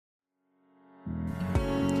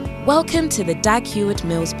Welcome to the Dag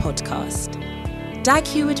Heward-Mills podcast. Dag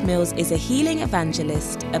Heward-Mills is a healing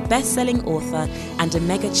evangelist, a best-selling author, and a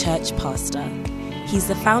mega-church pastor. He's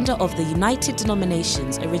the founder of the United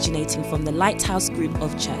Denominations, originating from the Lighthouse Group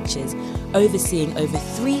of churches, overseeing over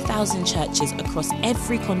 3,000 churches across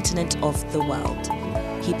every continent of the world.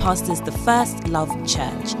 He pastors the First Love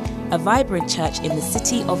Church, a vibrant church in the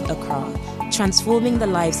city of Accra, transforming the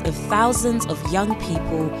lives of thousands of young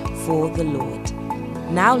people for the Lord.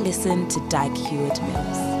 Now listen to Dag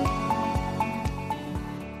Heward-Mills.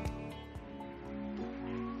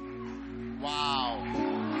 Wow.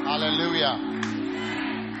 Hallelujah.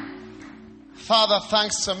 Father,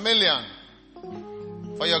 thanks a million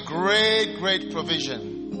for your great, great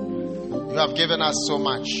provision. You have given us so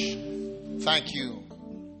much. Thank you.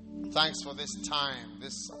 Thanks for this time,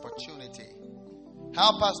 this opportunity.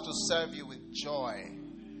 Help us to serve you with joy.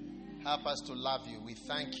 Help us to love you. We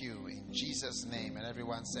thank you in Jesus' name. And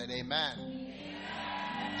everyone said amen. Amen.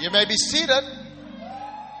 You may be seated.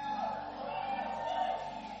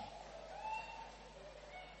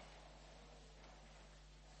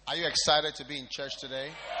 Are you excited to be in church today?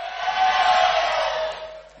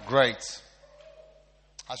 Great.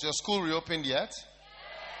 Has your school reopened yet?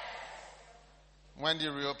 When do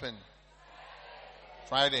you reopen?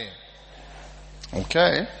 Friday.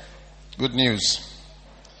 Okay. Good news.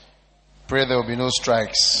 Pray there will be no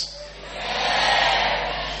strikes.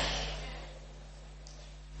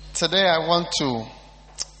 Today I want to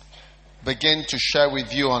begin to share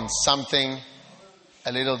with you on something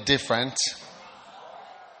a little different.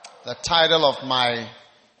 The title of my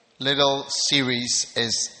little series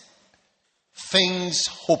is Things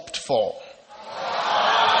Hoped For.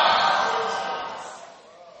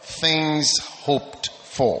 Things hoped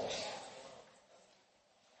for.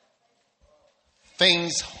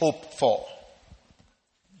 Things hoped for.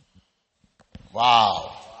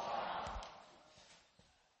 Wow.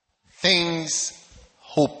 Things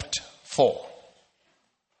hoped for.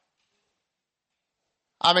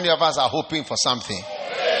 How many of us are hoping for something?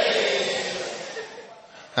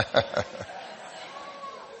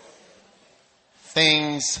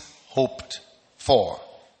 Things hoped for.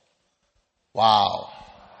 Wow.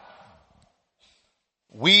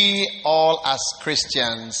 We all as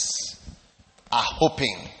Christians are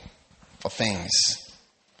hoping for things.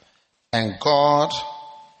 And God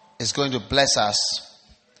is going to bless us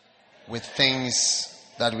with things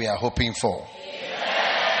that we are hoping for.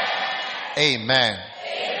 Amen. Amen.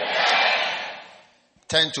 Amen.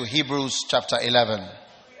 Turn to Hebrews chapter 11.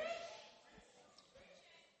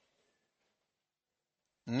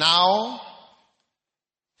 Now,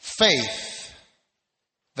 faith,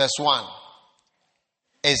 verse 1,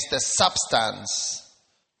 is the substance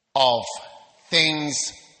of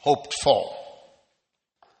things hoped for,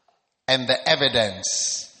 and the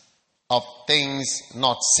evidence of things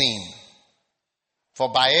not seen. For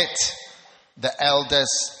by it the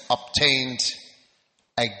elders obtained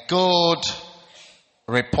a good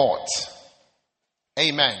report.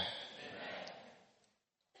 Amen.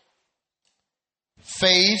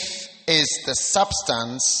 Faith is the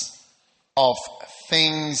substance of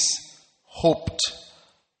things hoped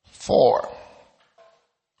for.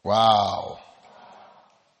 Wow.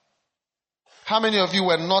 How many of you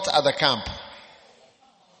were not at the camp?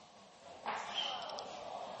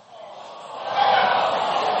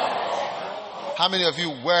 How many of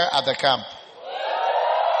you were at the camp?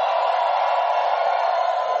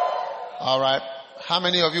 All right. How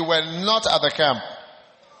many of you were not at the camp?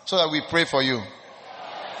 So that we pray for you.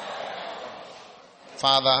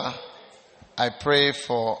 Father, I pray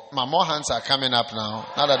for... more hands are coming up now.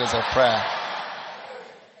 Now that there's a prayer.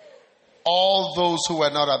 All those who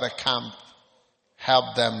were not at the camp,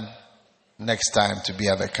 help them next time to be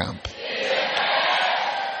at the camp.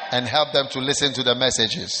 And help them to listen to the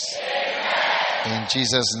messages. In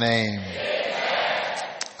Jesus' name.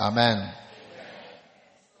 Amen.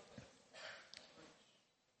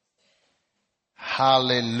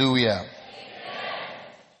 Hallelujah.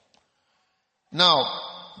 Now,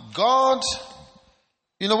 God,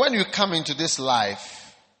 when you come into this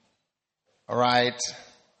life, all right,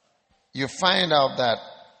 you find out that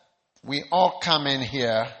we all come in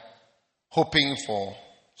here hoping for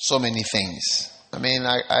so many things. I mean,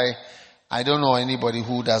 I don't know anybody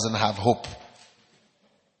who doesn't have hope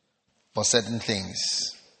for certain things.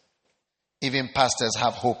 Even pastors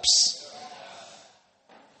have hopes.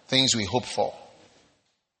 Things we hope for.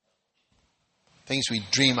 Things we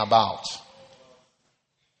dream about.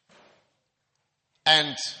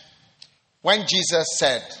 And when Jesus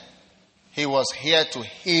said he was here to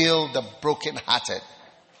heal the brokenhearted,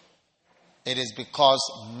 it is because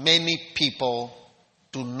many people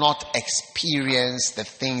do not experience the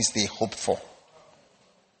things they hope for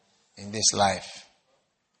in this life.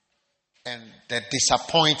 And the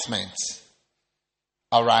disappointments,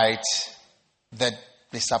 all right, the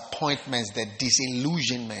disappointments, the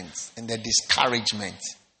disillusionments, and the discouragement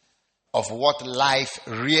of what life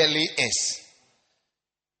really is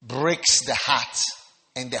breaks the heart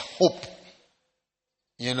and the hope.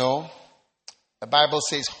 You know, the Bible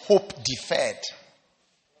says hope deferred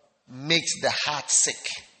makes the heart sick.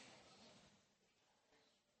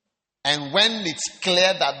 And when it's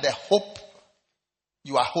clear that the hope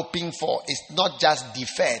you are hoping for is not just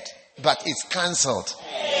deferred, but it's cancelled,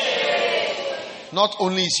 not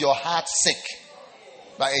only is your heart sick,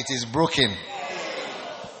 but it is broken.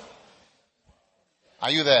 Are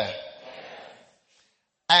you there?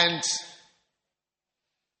 And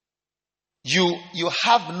you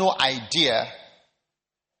have no idea,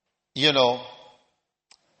 you know,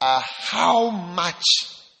 how much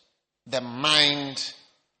the mind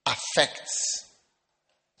affects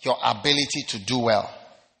your ability to do well.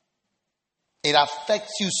 It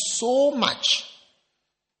affects you so much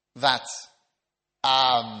that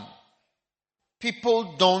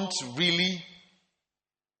people don't really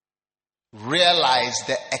realize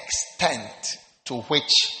the extent to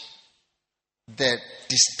which the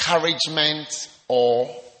discouragement or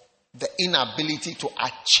the inability to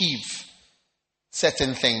achieve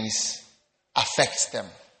certain things affects them.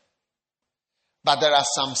 But there are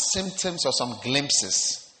some symptoms or some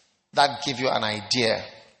glimpses that give you an idea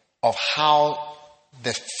of how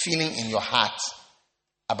the feeling in your heart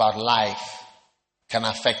about life can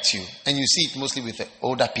affect you. And you see it mostly with the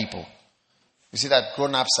older people. You see that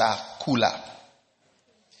grown-ups are cooler.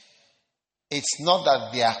 It's not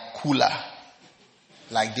that they are cooler,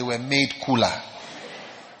 like they were made cooler.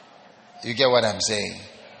 You get what I'm saying?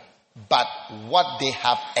 But what they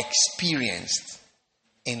have experienced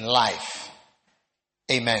in life,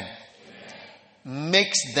 amen,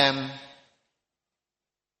 makes them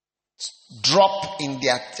drop in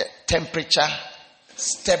their temperature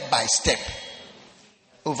step by step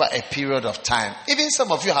over a period of time. Even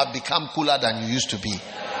some of you have become cooler than you used to be.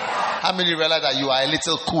 How many realize that you are a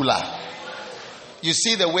little cooler? You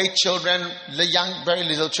see the way children, the young, very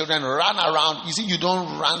little children run around. You see, you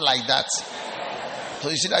don't run like that. So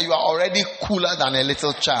you see that you are already cooler than a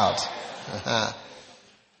little child.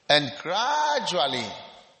 And gradually,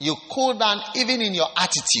 you cool down even in your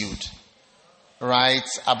attitude, right,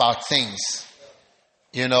 about things.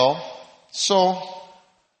 You know? So,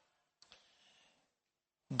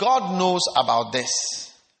 God knows about this.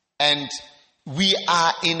 And we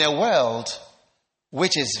are in a world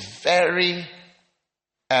which is very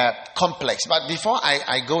complex. But before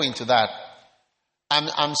I go into that,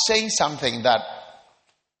 I'm saying something that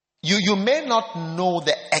you may not know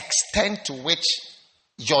the extent to which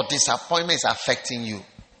your disappointment is affecting you.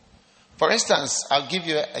 For instance, I'll give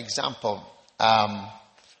you an example.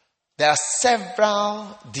 There are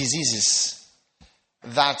several diseases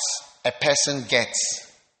that a person gets,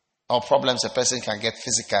 or problems a person can get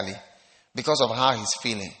physically because of how he's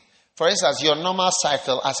feeling. For instance, your normal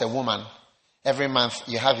cycle as a woman, every month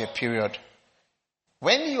you have your period.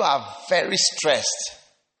 When you are very stressed,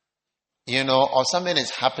 you know, or something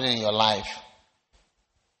is happening in your life,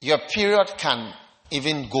 your period can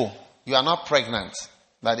even go. You are not pregnant,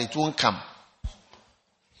 but it won't come.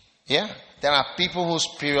 Yeah? There are people whose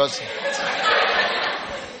periods...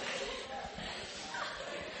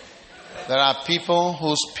 There are people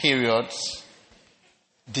whose periods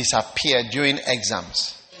disappear during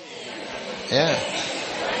exams. Yeah.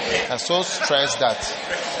 They're so stressed that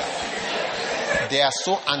they are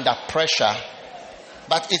so under pressure.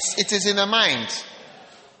 But it is in the mind,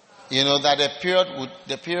 you know, that the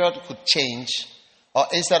period could change, or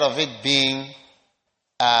instead of it being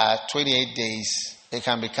 28 days, it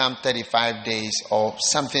can become 35 days or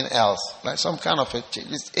something else, like some kind of a change.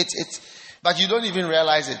 But you don't even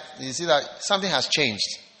realize it. You see that something has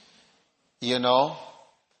changed, you know,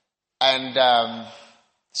 and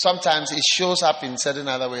sometimes it shows up in certain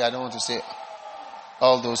other way. I don't want to say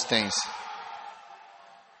all those things.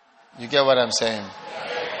 You get what I'm saying?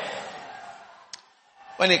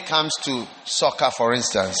 When it comes to soccer, for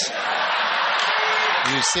instance,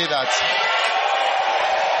 you see that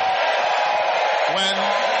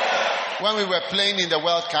when we were playing in the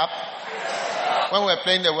World Cup,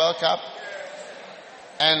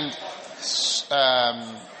 and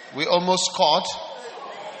we almost scored,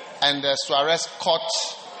 and Suarez caught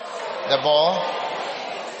the ball,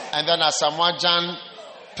 and then Asamoah Gyan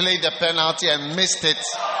played the penalty and missed it.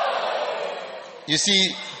 You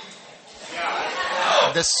see,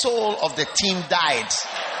 the soul of the team died.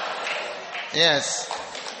 Yes.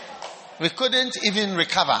 We couldn't even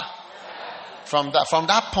recover from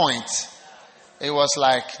that point. It was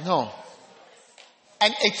like, no.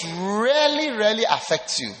 And it really, really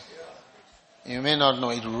affects you. You may not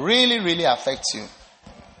know. It really, really affects you.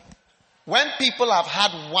 When people have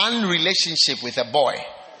had one relationship with a boy,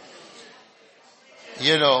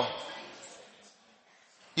 you know,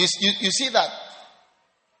 you see that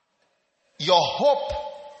your hope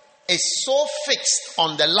is so fixed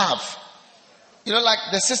on the love. You know, like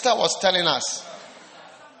the sister was telling us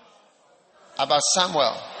about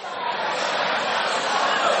Samuel.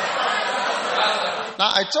 Now,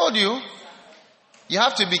 I told you, you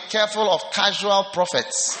have to be careful of casual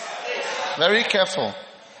prophets. Very careful.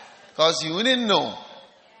 Because you wouldn't know.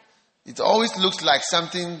 It always looks like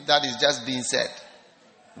something that is just being said.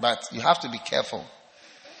 But you have to be careful.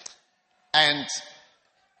 And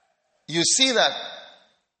you see that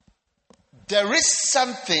there is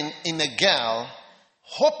something in a girl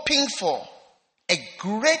hoping for a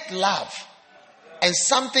great love and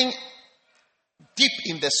something deep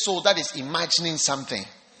in the soul that is imagining something.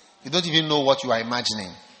 You don't even know what you are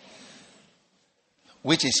imagining,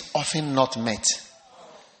 which is often not met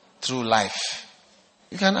through life.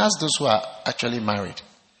 You can ask those who are actually married.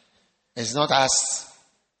 It's not as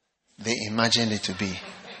they imagined it to be.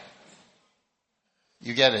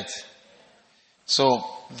 You get it? So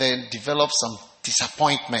they develop some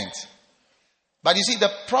disappointment. But you see,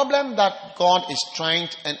 the problem that God is trying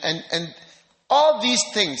to, and all these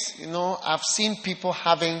things, you know, I've seen people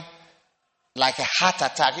having like a heart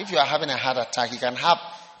attack. If you are having a heart attack, you can have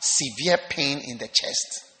severe pain in the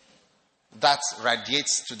chest that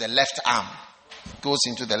radiates to the left arm. It goes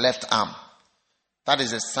into the left arm. That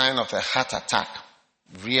is a sign of a heart attack,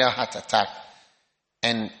 real heart attack.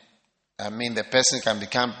 And I mean, the person can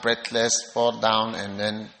become breathless, fall down, and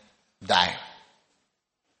then die.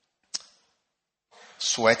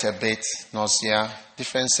 Sweat a bit, nausea,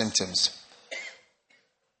 different symptoms.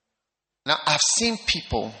 Now, I've seen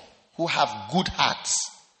people who have good hearts.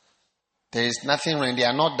 There is nothing wrong. They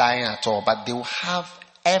are not dying at all, but they will have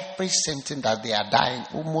every symptom that they are dying,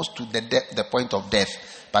 almost to the point of death,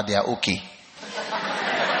 but they are okay.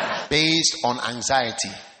 Based on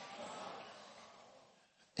anxiety.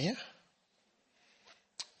 Yeah.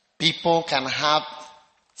 People can have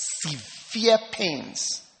severe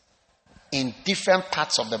pains in different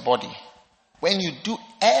parts of the body. When you do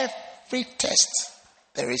every test,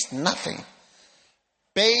 there is nothing.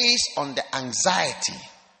 Based on the anxiety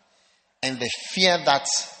and the fear that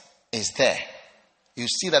is there, you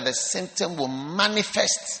see that the symptom will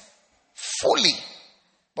manifest fully.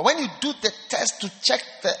 But when you do the test to check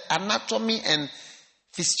the anatomy and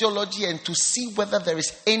physiology and to see whether there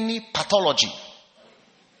is any pathology,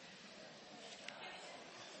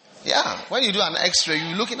 yeah, when you do an x-ray,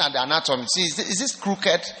 you're looking at the anatomy. See, is this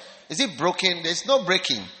crooked? Is it broken? There's no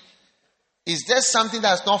breaking. Is there something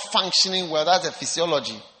that's not functioning well? That's the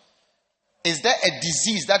physiology. Is there a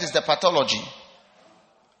disease? That is the pathology.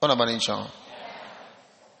 What about insurance?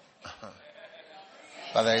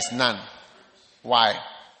 But there is none. Why?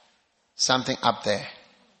 Something up there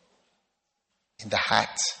in the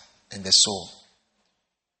heart and the soul.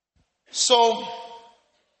 So,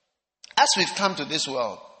 as we've come to this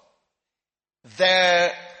world,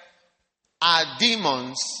 there are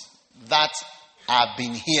demons that have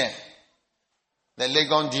been here. The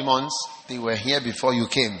Legon demons, they were here before you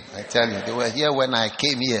came. I tell you, they were here when I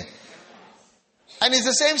came here. And it's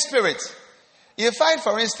the same spirit. You find,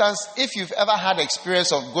 for instance, if you've ever had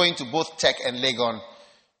experience of going to both Tech and Legon,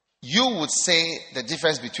 you would say the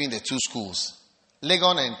difference between the two schools.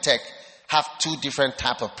 Legon and Tech have two different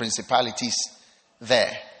types of principalities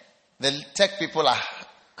there. The Tech people are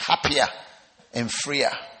happier and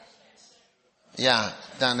freer. Yeah,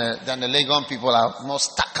 than the Legon people are more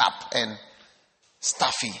stuck up and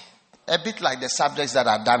stuffy. A bit like the subjects that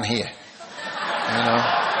are done here. You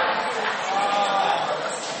know.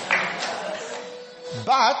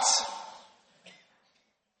 But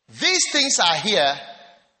these things are here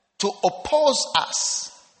to oppose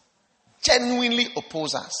us. Genuinely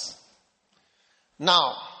oppose us.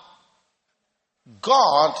 Now,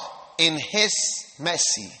 God in His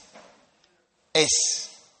mercy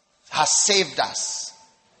has saved us.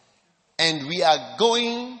 And we are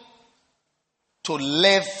going to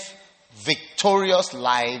live victorious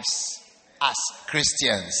lives as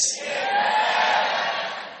Christians.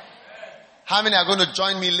 How many are going to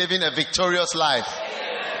join me living a victorious life?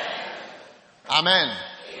 Amen.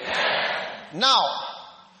 Now,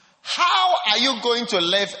 how are you going to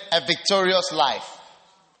live a victorious life?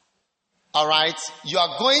 All right. You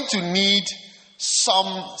are going to need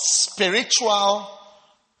some spiritual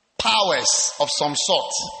powers of some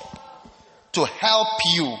sort. to help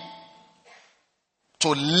you to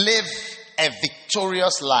live a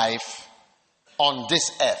victorious life on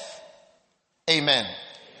this earth. Amen.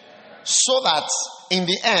 So that in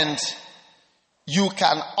the end, you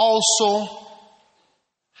can also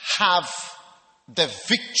have the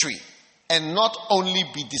victory and not only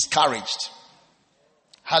be discouraged.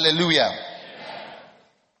 Hallelujah.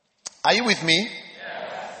 Are you with me?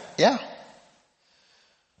 Yeah.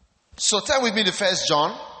 So turn with me to 1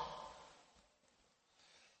 John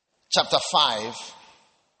chapter 5.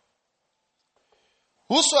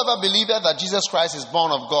 Whosoever believeth that Jesus Christ is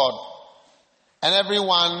born of God, and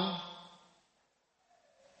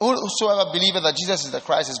whosoever believeth that Jesus is the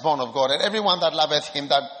Christ is born of God, and everyone that loveth him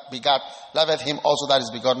that begat, loveth him also that is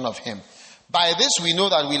begotten of him. By this we know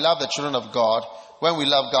that we love the children of God, when we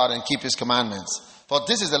love God and keep his commandments. For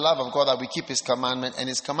this is the love of God, that we keep his commandments, and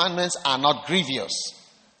his commandments are not grievous.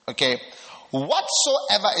 Okay?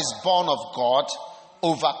 Whatsoever is born of God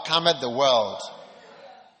overcometh the world.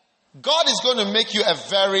 God is going to make you a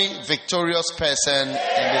very victorious person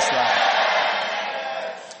in this life.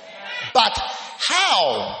 But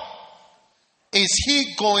how is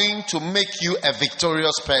he going to make you a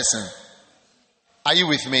victorious person? Are you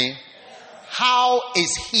with me? How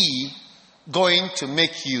is he going to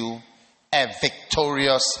make you a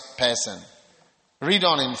victorious person? Read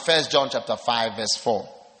on in 1 John chapter 5 verse 4.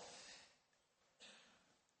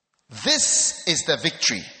 This is the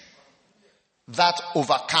victory that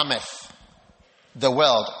overcometh the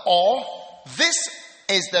world. Or, this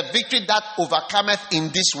is the victory that overcometh in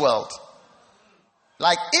this world.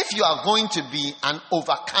 Like, if you are going to be an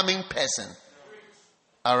overcoming person,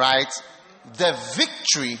 alright, the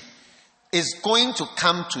victory is going to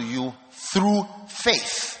come to you through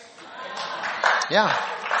faith. Yeah.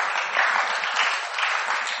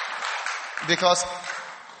 Because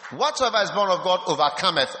whatsoever is born of God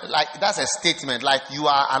overcometh. Like, that's a statement. Like, you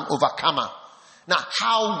are an overcomer. Now,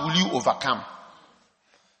 how will you overcome?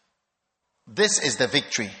 This is the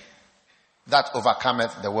victory that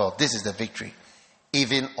overcometh the world. This is the victory.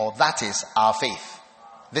 That is our faith.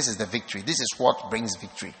 This is the victory. This is what brings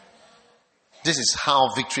victory. This is how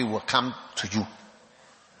victory will come to you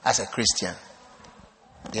as a Christian.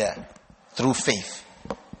 Yeah. Through faith.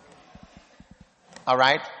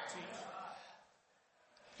 Alright?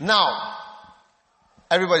 Now,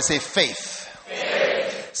 everybody say faith.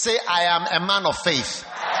 Faith. Say, I am a man of faith.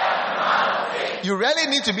 You really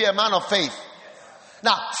need to be a man of faith.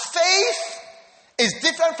 Now, faith is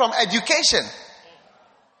different from education.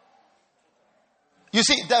 You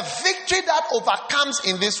see, the victory that overcomes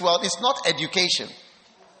in this world is not education.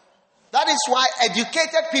 That is why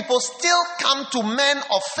educated people still come to men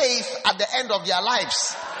of faith at the end of their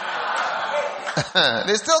lives.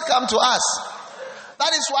 They still come to us.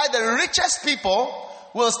 That is why the richest people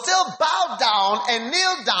will still bow down and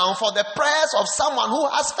kneel down for the prayers of someone who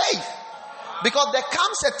has faith. Because there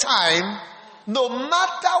comes a time, no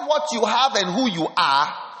matter what you have and who you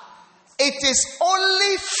are, it is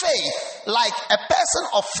only faith, like a person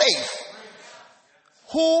of faith,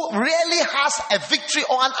 who really has a victory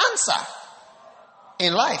or an answer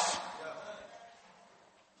in life.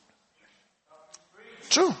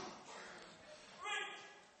 True.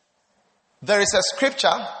 There is a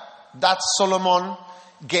scripture that Solomon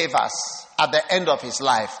gave us at the end of his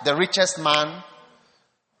life. The richest man,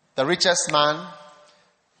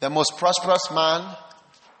 the most prosperous man,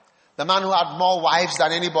 the man who had more wives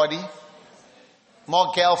than anybody,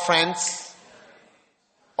 more girlfriends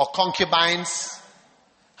or concubines,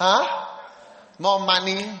 more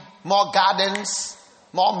money, more gardens,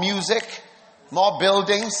 more music, more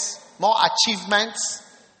buildings, more achievements,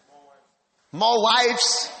 more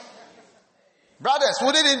wives. Brothers,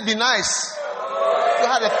 wouldn't it be nice? You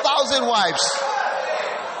had 1,000 wives.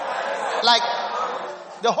 Like,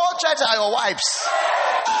 the whole church are your wives.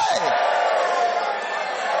 Hey.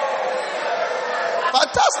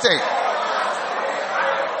 Fantastic.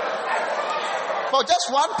 For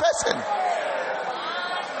just one person.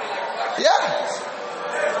 Yeah.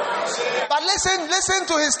 But listen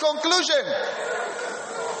to his conclusion.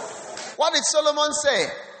 What did Solomon say?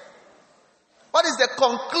 What is the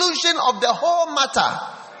conclusion of the whole matter?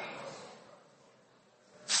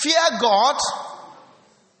 Fear God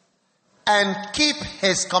and keep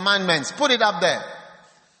his commandments. Put it up there.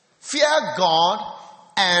 Fear God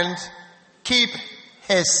and keep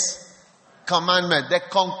his commandment. The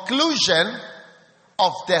conclusion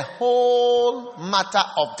of the whole matter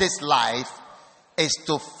of this life is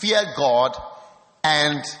to fear God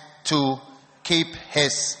and to keep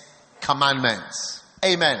his commandments.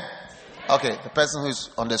 Amen. Okay, the person who's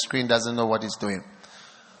on the screen doesn't know what he's doing.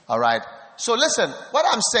 All right. So listen, what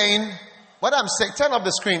I'm saying What I'm saying, turn off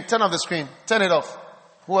the screen. Turn off the screen. Turn it off.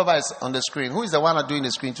 Whoever is on the screen. Who is the one doing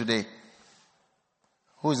the screen today?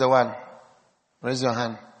 Who is the one? Raise your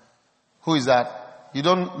hand. Who is that? You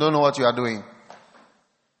don't know what you are doing.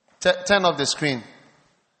 Turn off the screen.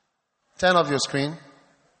 Turn off your screen.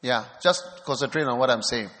 Yeah, just concentrate on what I'm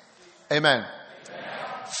saying. Amen.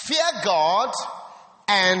 Fear God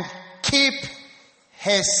and keep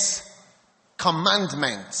His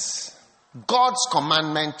commandments. God's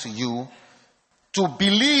commandment to you to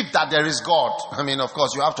believe that there is God. I mean, of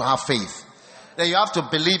course, you have to have faith. Then you have to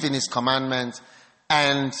believe in His commandment,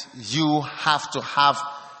 and you have to have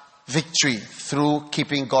victory through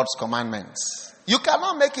keeping God's commandments. You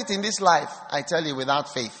cannot make it in this life, I tell you,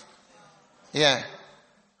 without faith. Yeah.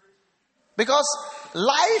 Because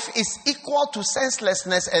life is equal to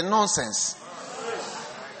senselessness and nonsense.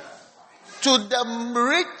 To the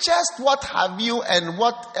richest, what have you, and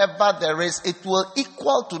whatever there is, it will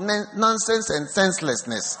equal to nonsense and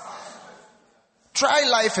senselessness. Try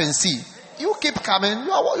life and see. You keep coming,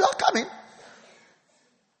 you are coming.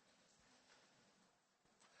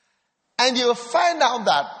 And you'll find out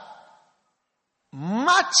that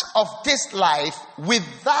much of this life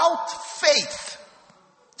without faith,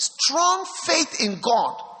 strong faith in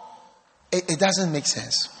God, it doesn't make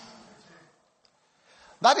sense.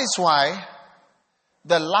 That is why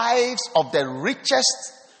the lives of the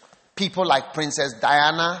richest people like Princess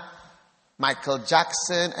Diana, Michael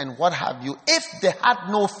Jackson, and what have you, if they had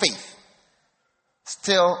no faith,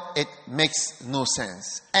 still it makes no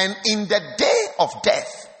sense. And in the day of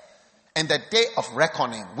death and the day of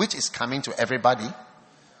reckoning, which is coming to everybody,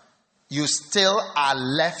 you still are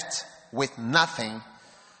left with nothing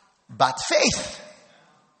but faith.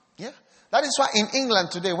 Yeah. That is why in England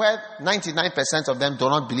today, where 99% of them do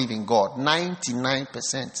not believe in God,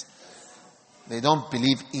 99%, they don't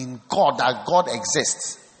believe in God, that God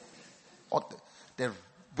exists. Or the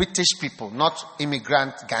British people, not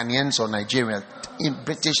immigrant Ghanaians or Nigerians,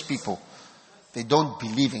 British people, they don't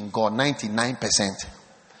believe in God, 99%.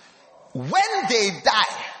 When they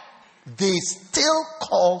die, they still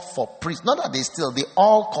call for priests. Not that they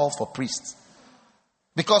all call for priests.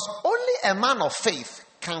 Because only a man of faith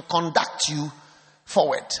can conduct you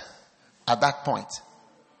forward at that point.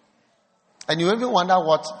 And you even wonder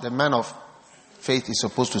what the man of faith is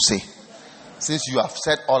supposed to say, since you have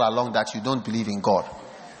said all along that you don't believe in God.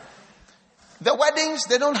 The weddings,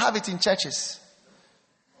 they don't have it in churches.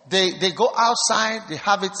 They go outside, they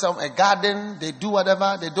have it a garden, they do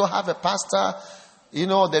whatever, they don't have a pastor,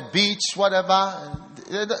 the beach, whatever.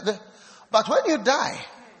 But when you die,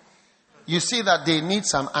 you see that they need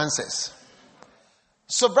some answers.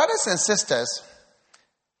 So, brothers and sisters,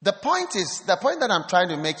 the point that I'm trying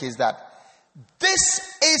to make is that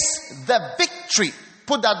this is the victory.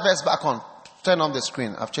 Put that verse back on. Turn on the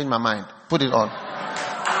screen. I've changed my mind. Put it on.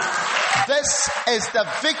 This is the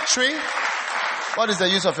victory. What is the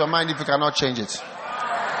use of your mind if you cannot change it?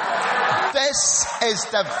 This is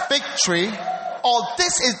the victory, or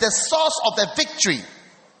this is the source of the victory.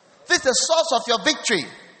 This is the source of your victory.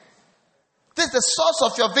 This is the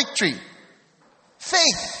source of your victory.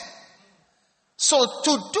 Faith. So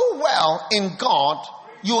to do well in God,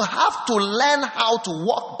 you have to learn how to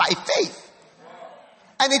walk by faith.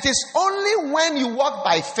 And it is only when you walk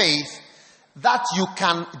by faith that you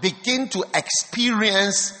can begin to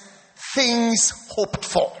experience things hoped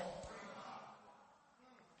for.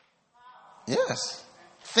 Yes.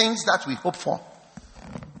 Things that we hope for.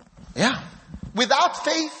 Yeah. Without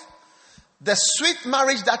faith, the sweet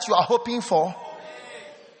marriage that you are hoping for,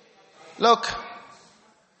 look,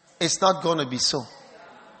 it's not going to be so.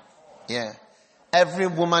 Yeah. Every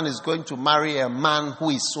woman is going to marry a man who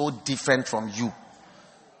is so different from you.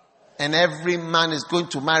 And every man is going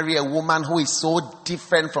to marry a woman who is so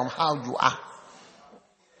different from how you are.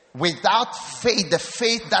 Without faith, the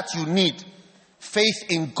faith that you need, faith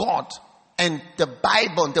in God and the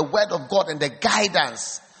Bible, and the Word of God and the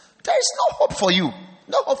guidance, there is no hope for you.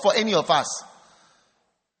 No hope for any of us.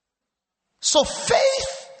 So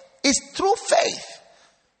faith is through faith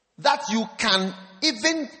that you can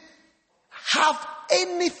even have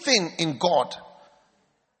anything in God.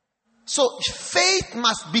 So faith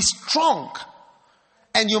must be strong,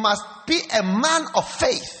 and you must be a man of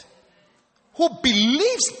faith who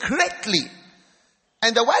believes greatly.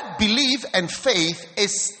 And the word believe and faith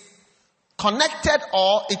is connected,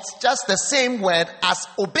 or it's just the same word as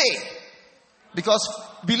obey. Because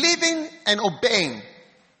believing and obeying,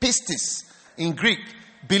 pistis in Greek,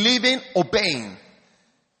 believing, obeying.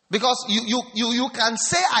 Because you can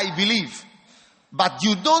say I believe, but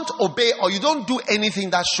you don't obey or you don't do anything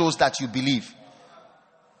that shows that you believe.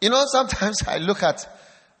 Sometimes I look at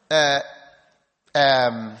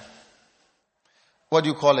what do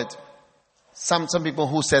you call it? Some people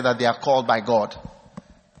who say that they are called by God.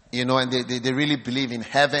 And they really believe in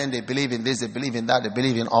heaven, they believe in this, they believe in that, they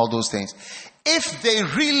believe in all those things. If they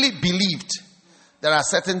really believed, there are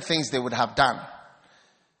certain things they would have done.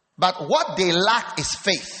 But what they lack is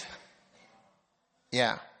faith.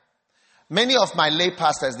 Yeah. Many of my lay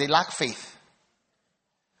pastors, they lack faith.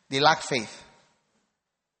 They lack faith.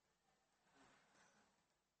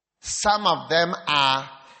 Some of them are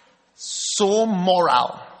so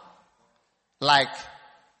moral. Like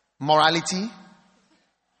morality,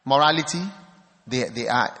 they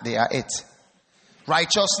are it.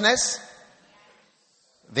 Righteousness,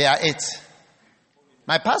 they are it.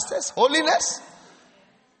 My pastors, holiness.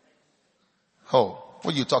 Oh,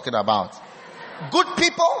 what are you talking about? Good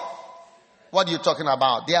people, what are you talking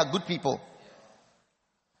about? They are good people.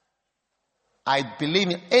 I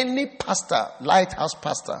believe in any pastor, lighthouse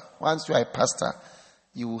pastor. Once you are a pastor,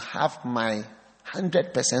 you have my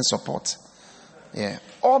 100% support. Yeah,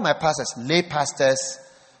 all my pastors, lay pastors,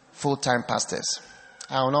 full-time pastors.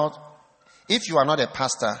 I will not. If you are not a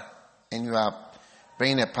pastor and you are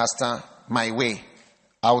bringing a pastor my way,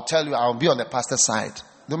 I will tell you I will be on the pastor's side,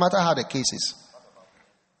 no matter how the case is.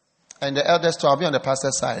 And the elders too, I'll be on the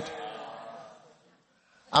pastor's side.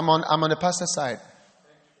 I'm on the pastor's side.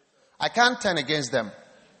 I can't turn against them.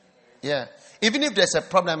 Yeah, even if there's a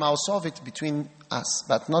problem, I'll solve it between us,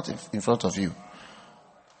 but not in front of you.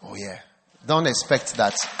 Oh yeah. Don't expect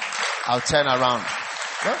that I'll turn around.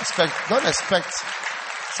 Don't expect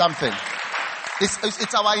something.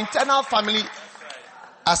 It's our internal family.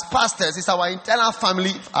 As pastors, it's our internal family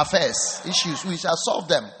affairs, issues. We shall solve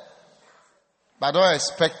them. But don't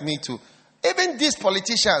expect me to. Even these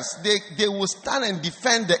politicians, they will stand and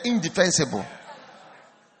defend the indefensible.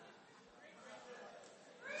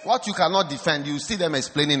 What you cannot defend, you see them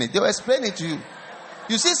explaining it. They will explain it to you.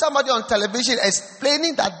 You see somebody on television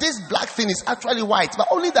explaining that this black thing is actually white, but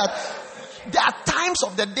only that there are times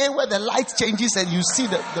of the day where the light changes and you see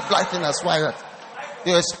the black thing as white.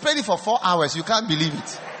 They explain it for 4 hours. You can't believe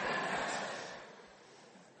it.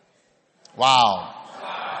 Wow.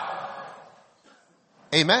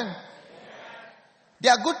 Amen. They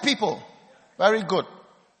are good people. Very good.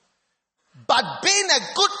 But being a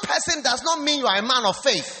good person does not mean you are a man of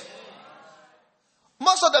faith.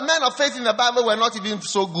 Most of the men of faith in the Bible were not even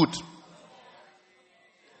so good.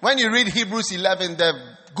 When you read Hebrews 11, the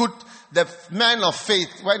men of faith,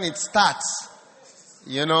 when it starts,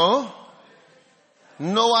 Noah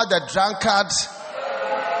the drunkard,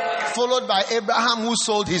 followed by Abraham who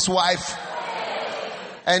sold his wife,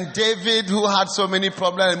 and David who had so many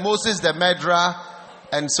problems, and Moses the murderer,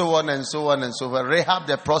 and so on and so on and so forth, Rahab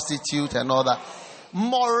the prostitute and all that.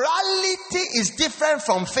 Morality is different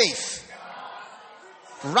from faith.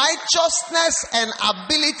 Righteousness and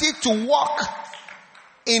ability to walk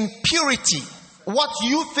in purity, what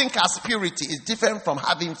you think as purity, is different from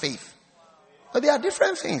having faith. But they are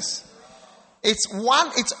different things. It's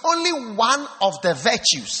only one of the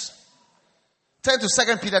virtues. Turn to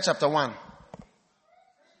 2 Peter chapter 1.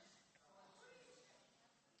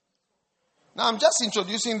 Now I'm just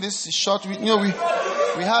introducing this short. We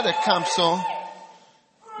had a camp, so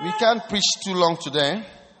we can't preach too long today.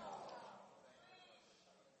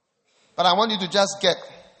 But I want you to just get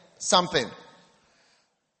something.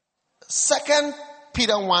 2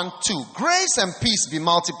 Peter 1:2. Grace and peace be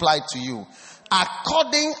multiplied to you,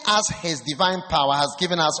 according as his divine power has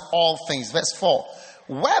given us all things. Verse 4.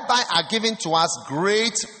 Whereby are given to us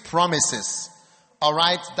great promises.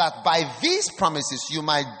 Alright, that by these promises you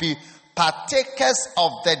might be partakers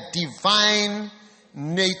of the divine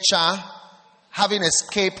nature, having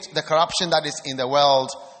escaped the corruption that is in the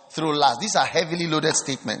world through lust. These are heavily loaded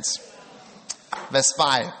statements. Verse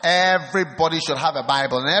 5. Everybody should have a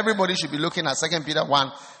Bible, and everybody should be looking at 2 Peter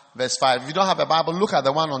 1 verse 5. If you don't have a Bible, look at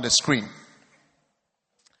the one on the screen.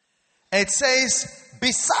 It says,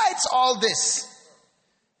 besides all this,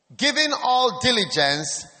 giving all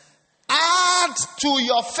diligence, add to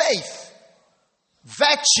your faith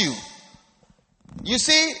virtue. You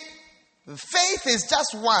see, faith is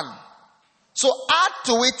just one. So add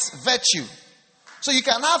to it virtue. So you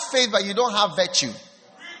can have faith, but you don't have virtue.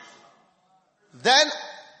 Then,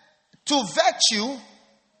 to virtue,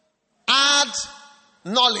 add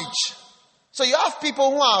knowledge. So you have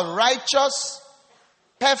people who are righteous,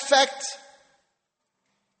 perfect,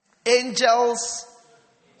 angels,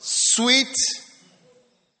 sweet,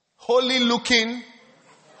 holy looking,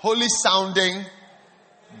 holy sounding,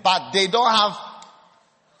 but they don't have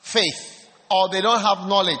faith, or they don't have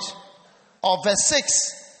knowledge. Or verse 6,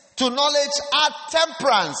 to knowledge add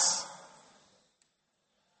temperance.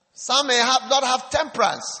 Some may not have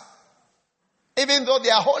temperance. Even though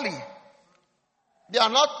they are holy. They are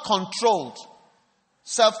not controlled.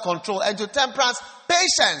 Self-control. And to temperance,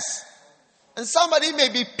 patience. And somebody may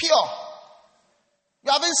be pure.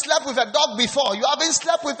 You haven't slept with a dog before. You haven't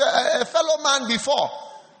slept with a fellow man before.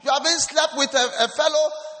 You haven't slept with a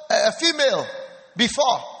fellow female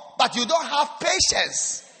before. But you don't have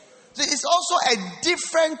patience. So it's also a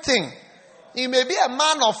different thing. You may be a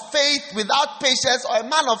man of faith without patience or a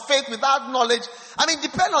man of faith without knowledge. I mean,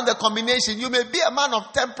 depending on the combination, you may be a man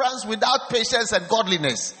of temperance without patience and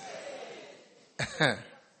godliness. It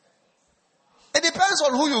depends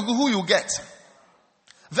on who you get.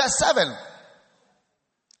 Verse 7.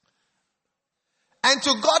 And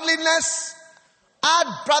to godliness, add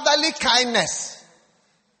brotherly kindness.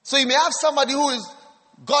 So you may have somebody who is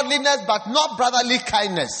godliness but not brotherly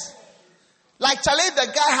kindness. Like Charlie, the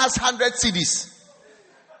guy has 100 CDs.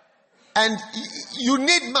 And you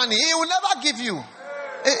need money. He will never give you.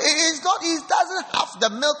 He doesn't have the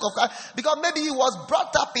milk of God. Because maybe he was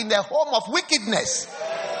brought up in a home of wickedness.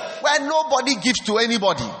 Where nobody gives to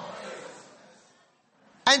anybody.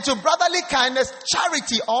 And to brotherly kindness,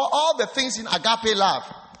 charity, or all the things in agape love.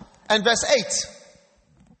 And verse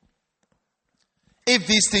 8. If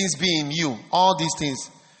these things be in you, all these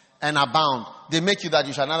things, and abound, they make you that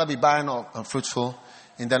you shall neither be barren or unfruitful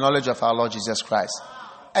in the knowledge of our Lord Jesus Christ.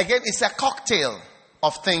 Again, it's a cocktail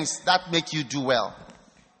of things that make you do well.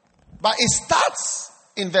 But it starts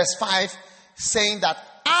in verse 5 saying that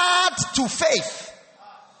add to faith.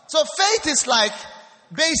 So faith is like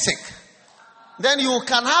basic. Then you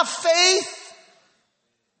can have faith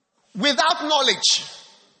without knowledge.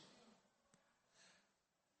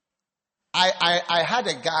 I had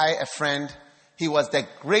a guy, a friend. He was the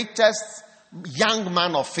greatest young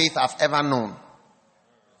man of faith I've ever known.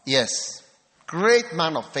 Yes. Great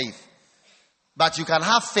man of faith. But you can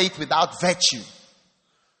have faith without virtue.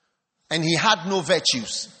 And he had no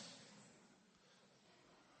virtues.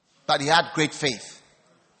 But he had great faith.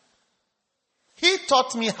 He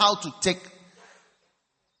taught me how to take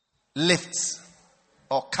lifts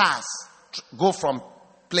or cars, go from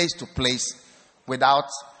place to place without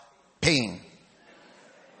paying.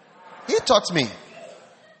 He taught me.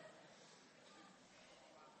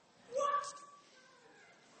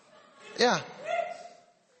 Yeah.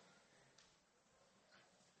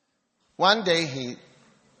 One day he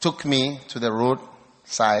took me to the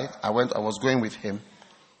roadside. I was going with him.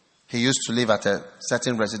 He used to live at a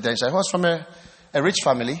certain residential. He was from a rich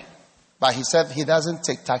family, but he said he doesn't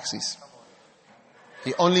take taxis.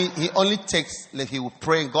 He only takes, like he will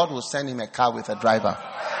pray, God will send him a car with a driver.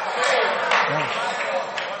 Yeah.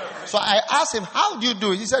 So I asked him, how do you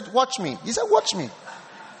do it? He said, watch me. He said, watch me.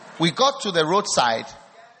 We got to the roadside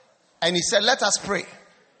and he said, let us pray.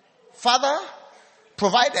 Father,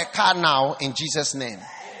 provide a car now in Jesus' name.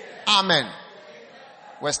 Amen.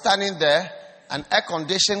 We're standing there. An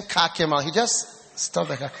air-conditioned car came out. He just stopped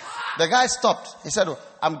the car. The guy stopped. He said, oh,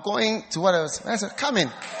 I'm going to what else? I said, come in.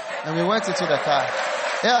 And we went into the car.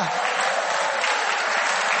 Yeah.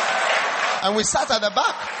 And we sat at the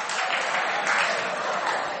back.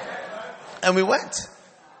 And we went.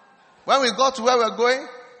 When we got to where we're going,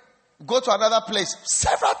 go to another place.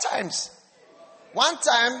 Several times. One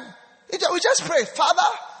time, we just prayed, Father,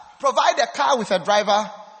 provide a car with a driver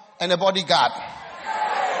and a bodyguard.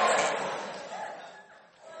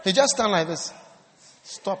 He just stand like this.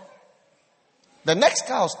 Stop. The next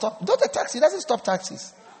car will stop. Not a taxi. He doesn't stop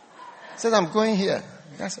taxis. He says, I'm going here.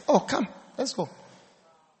 I said, oh, come. Let's go.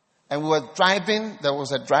 And we were driving. There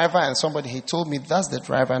was a driver and somebody, he told me, that's the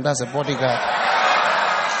driver and that's the bodyguard.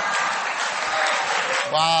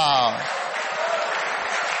 Wow.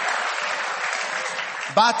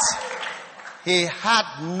 But he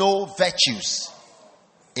had no virtues.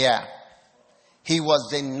 Yeah. He was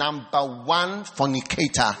the number one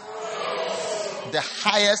fornicator. The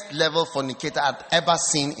highest level fornicator I'd ever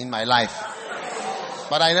seen in my life.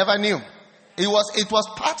 But I never knew. It was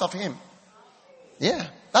part of him. Yeah,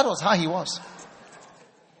 that was how he was.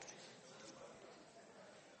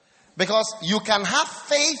 Because you can have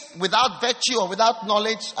faith without virtue or without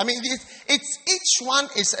knowledge. I mean, it's each one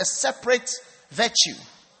is a separate virtue.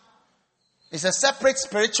 It's a separate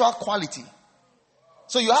spiritual quality.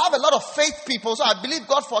 So you have a lot of faith people. So I believe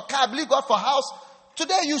God for a car, I believe God for a house.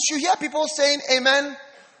 Today you should hear people saying amen.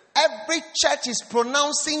 Every church is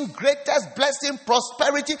pronouncing greatest blessing,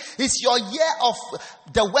 prosperity. It's your year of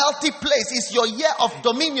the wealthy place. It's your year of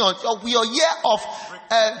dominion. Your year of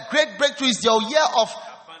great breakthrough. It's your year of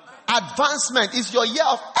advancement. It's your year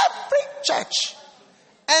of every church.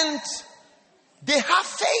 And they have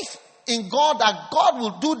faith in God that God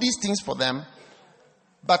will do these things for them.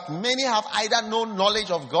 But many have either no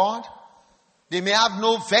knowledge of God, they may have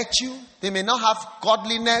no virtue, they may not have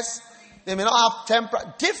godliness, they may not have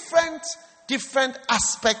temper. Different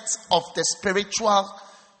aspects of the spiritual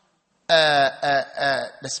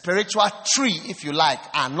tree, if you like,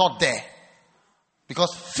 are not there.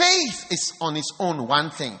 Because faith is on its own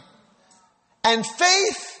one thing. And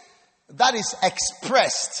faith that is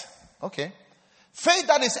expressed, faith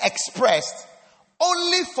that is expressed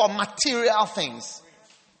only for material things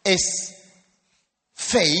is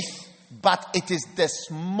faith, but it is the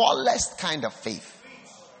smallest kind of faith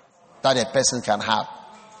that a person can have.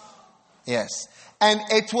 Yes. And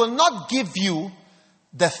it will not give you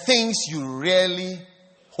the things you really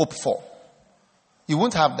hope for. You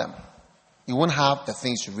won't have them. You won't have the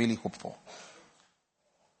things you really hope for.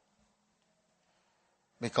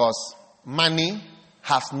 Because money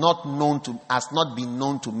has not been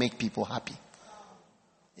known to make people happy.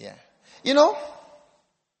 Yeah. You know,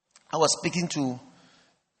 I was speaking to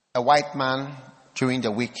a white man during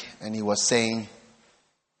the week, and he was saying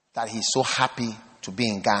that he's so happy to be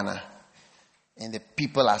in Ghana. And the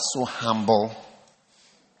people are so humble.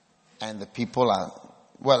 And the people are,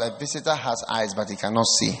 well, a visitor has eyes, but he cannot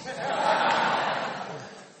see.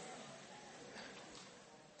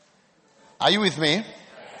 Are you with me?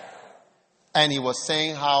 And he was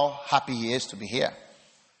saying how happy he is to be here.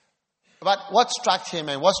 But what struck him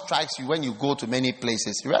and what strikes you when you go to many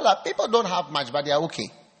places, you realize people don't have much, but they are okay.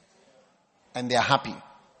 And they are happy.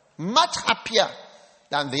 Much happier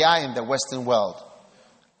than they are in the Western world.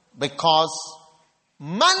 Because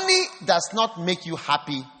money does not make you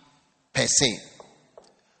happy per se.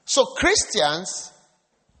 So Christians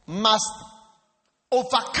must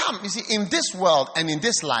overcome. You see, in this world and in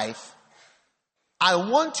this life, I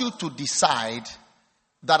want you to decide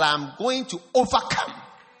that I'm going to overcome.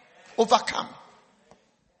 Overcome.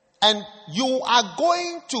 And you are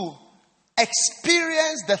going to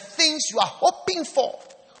experience the things you are hoping for.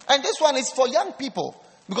 And this one is for young people.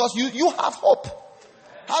 Because you have hope.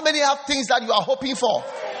 How many have things that you are hoping for?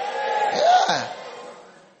 Yeah.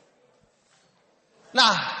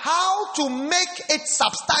 Now, how to make it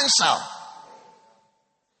substantial?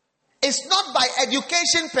 It's not by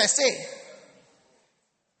education per se.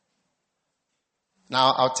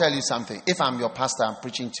 Now, I'll tell you something. If I'm your pastor, I'm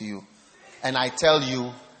preaching to you, and I tell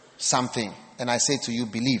you something, and I say to you,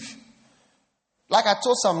 believe. Like I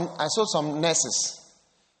saw some nurses.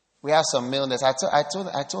 We have some male nurses. I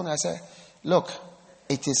told her, I said, look,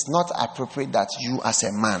 it is not appropriate that you as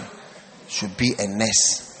a man should be a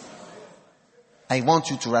nurse. I want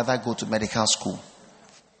you to rather go to medical school.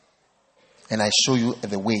 And I show you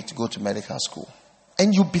the way to go to medical school.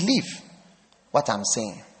 And you believe what I'm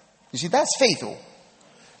saying. You see, that's faith. Oh.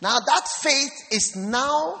 Now that faith is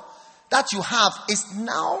now, that you have, is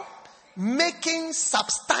now making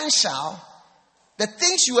substantial the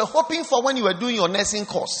things you were hoping for when you were doing your nursing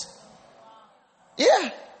course.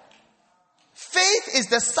 Yeah. Faith is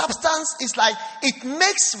the substance. It's like it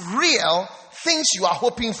makes real things you are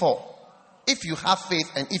hoping for. If you have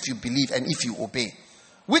faith and if you believe and if you obey.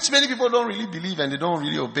 Which many people don't really believe and they don't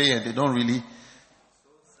really obey and they don't really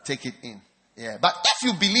take it in. Yeah. But if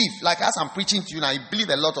you believe, like as I'm preaching to you now, you believe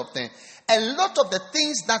a lot of things. A lot of the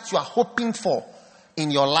things that you are hoping for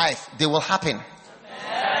in your life, they will happen.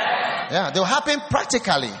 Yeah, they will happen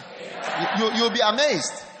practically. You'll be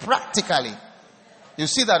amazed. Practically. You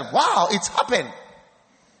see that, wow, it's happened.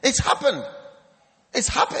 It's happened. It's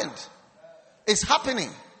happened. It's happening.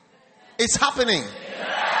 It's happening.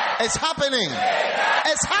 It's happening.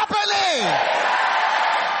 It's happening.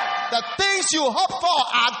 The things you hope for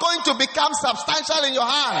are going to become substantial in your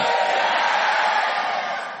hand.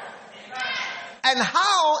 And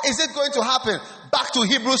how is it going to happen? Back to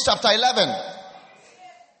Hebrews chapter 11.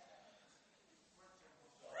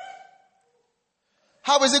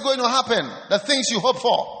 How is it going to happen? The things you hope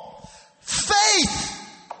for. Faith.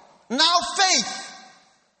 Now faith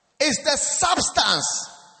is the substance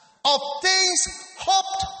of things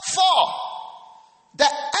hoped for. The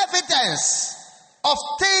evidence of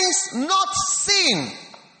things not seen.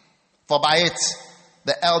 For by it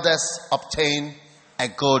the elders obtain a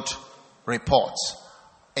good report.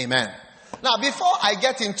 Amen. Now before I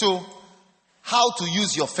get into how to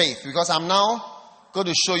use your faith, because I'm now going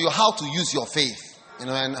to show you how to use your faith. You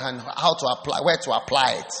know, and how to apply, where to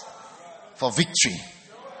apply it for victory.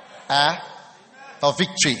 For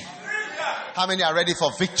victory. How many are ready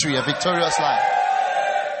for victory, a victorious life?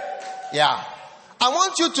 Yeah. I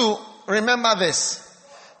want you to remember this.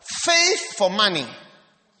 Faith for money,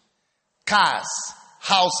 cars,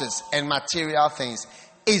 houses, and material things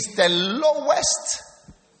is the lowest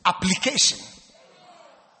application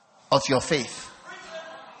of your faith.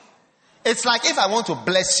 It's like if I want to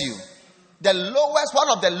bless you, one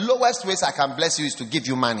of the lowest ways I can bless you is to give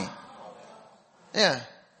you money. Yeah.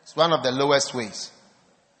 It's one of the lowest ways.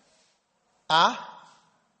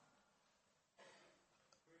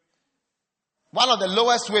 One of the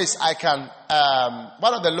lowest ways I can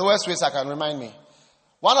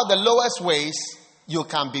you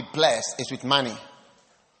can be blessed is with money.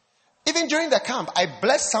 Even during the camp, I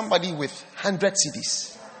blessed somebody with 100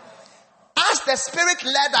 cedis. As the Spirit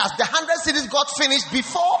led us, the 100 cedis got finished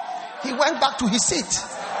before he went back to his seat.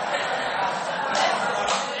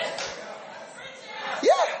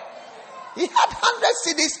 Yeah. He had 100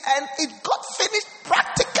 cedis and it got finished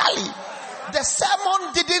practically. The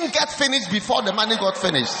sermon didn't get finished before the money got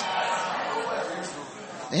finished.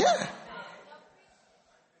 Yeah.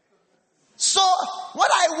 So,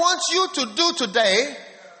 what I want you to do today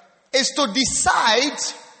is to decide,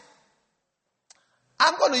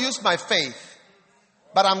 I'm going to use my faith,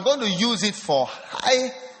 but I'm going to use it for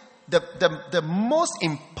the most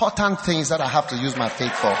important things that I have to use my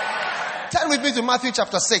faith for. Turn with me to Matthew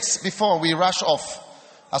chapter 6 before we rush off.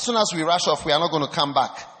 As soon as we rush off, we are not going to come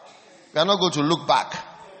back. We are not going to look back.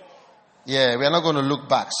 Yeah, we are not going to look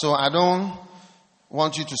back. So I don't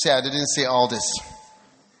want you to say I didn't say all this.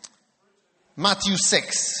 Matthew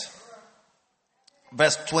 6,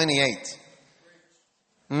 verse 28.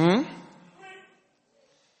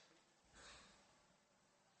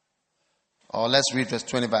 Or let's read verse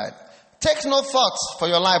 25. Take no thought for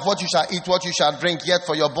your life, what you shall eat, what you shall drink, yet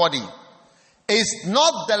for your body. Is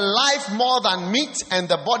not the life more than meat, and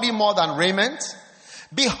the body more than raiment?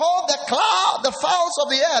 Behold the fowls of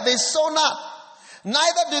the air, they sow not,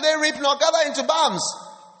 neither do they reap nor gather into barns,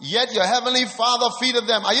 yet your heavenly Father feedeth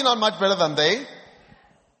them. Are you not much better than they?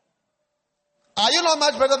 Are you not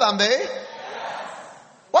much better than they? Yes.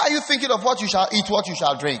 Why are you thinking of what you shall eat, what you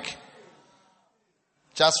shall drink?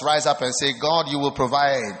 Just rise up and say, God, you will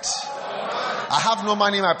provide. I have no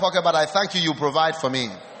money in my pocket, but I thank you provide for me.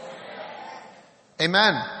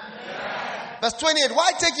 Amen. Verse 28,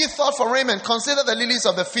 why take ye thought for raiment? Consider the lilies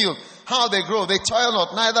of the field, how they grow. They toil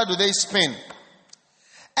not, neither do they spin.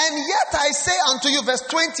 And yet I say unto you, verse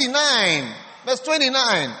 29,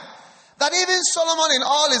 that even Solomon in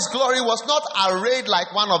all his glory was not arrayed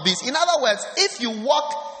like one of these. In other words, if you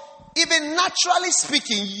walk, even naturally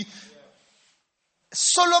speaking,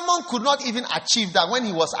 Solomon could not even achieve that when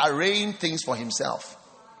he was arraying things for himself.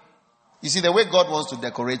 You see, the way God wants to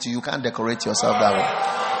decorate you, you can't decorate yourself that way.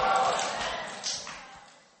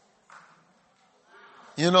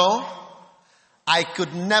 You know, I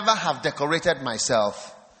could never have decorated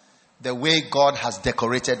myself the way God has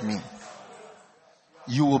decorated me.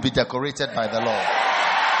 You will be decorated by the Lord.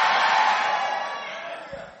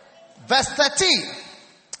 Verse 13.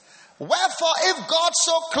 Wherefore, if God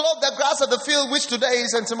so clothe the grass of the field, which today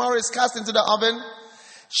is and tomorrow is cast into the oven,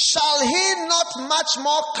 shall he not much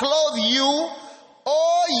more clothe you,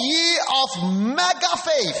 O ye of mega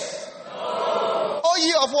faith? O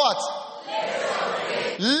ye of what?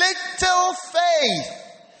 Little faith.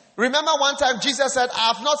 Remember one time Jesus said,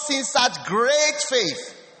 I have not seen such great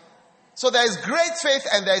faith. So there is great faith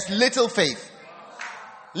and there is little faith.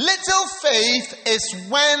 Little faith is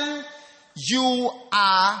when you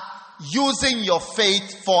are using your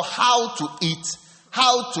faith for how to eat,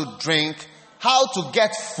 how to drink, how to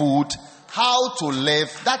get food, how to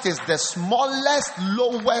live. That is the smallest,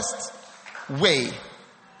 lowest way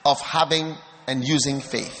of having and using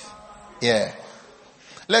faith. Yeah.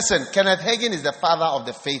 Listen, Kenneth Hagin is the father of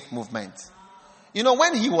the faith movement. You know,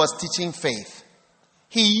 when he was teaching faith,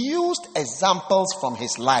 he used examples from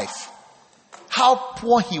his life. How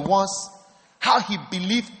poor he was, how he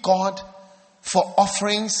believed God for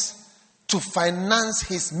offerings to finance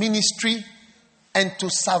his ministry and to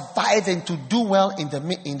survive and to do well in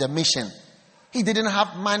the mission. He didn't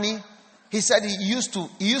have money. He said he used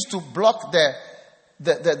to block the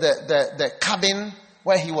cabin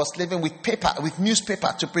where he was living with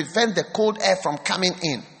newspaper to prevent the cold air from coming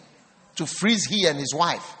in, to freeze he and his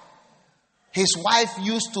wife. His wife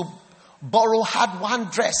used to borrow one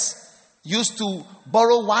dress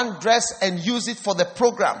and use it for the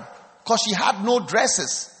program because she had no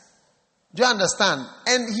dresses. Do you understand?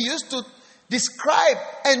 And he used to describe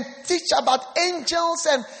and teach about angels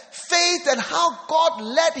and faith and how God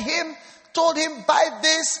led him, told him, buy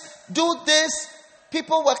this, do this.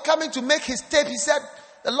 People were coming to make his tape. He said,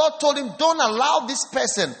 the Lord told him, don't allow this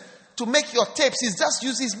person to make your tapes. He's just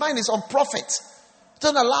used his mind. It's on profit.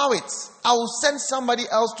 Don't allow it. I will send somebody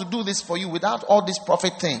else to do this for you without all this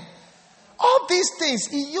profit thing. All these things.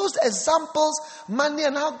 He used examples, money,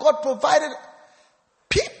 and how God provided.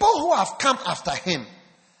 People who have come after him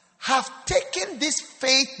have taken this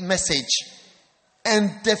faith message and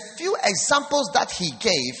the few examples that he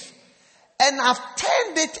gave and have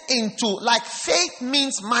turned it into like faith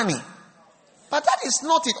means money. But that is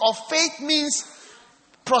not it. Or faith means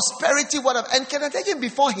prosperity, whatever. And Kenneth Hagin,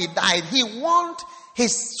 before he died, he warned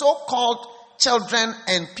his so-called children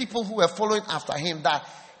and people who were following after him that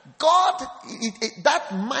God,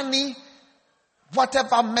 that money,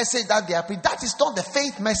 whatever message that they are preaching, that is not the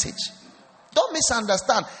faith message. Don't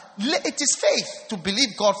misunderstand. It is faith to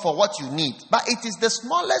believe God for what you need. But it is the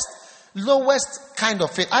smallest, lowest kind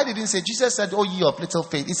of faith. I didn't say, Jesus said, oh, ye of little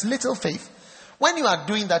faith. It's little faith. When you are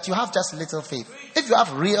doing that, you have just little faith. If you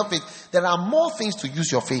have real faith, there are more things to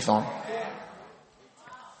use your faith on.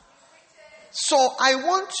 So I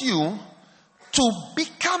want you to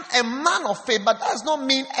become a man of faith, but that does not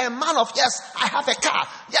mean a man of, yes, I have a car.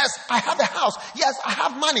 Yes, I have a house. Yes, I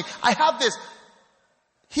have money. I have this.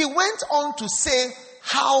 He went on to say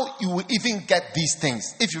how you will even get these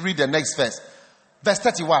things. If you read the next verse. Verse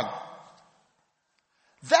 31.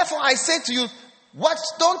 Therefore I say to you,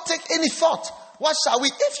 don't take any thought. What shall we,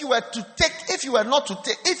 if you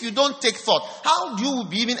don't take thought, how do you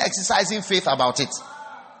be even exercising faith about it?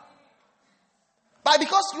 But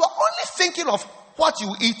because you are only thinking of what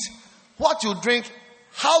you eat, what you drink,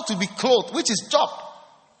 how to be clothed, which is job.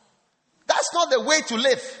 That's not the way to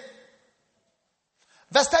live.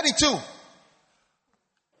 Verse 32.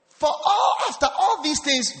 After all these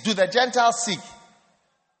things do the Gentiles seek.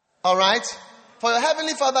 Alright? For your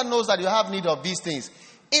heavenly Father knows that you have need of these things.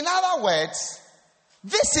 In other words,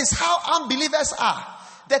 this is how unbelievers are.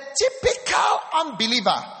 The typical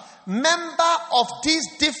unbeliever, member of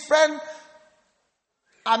these different,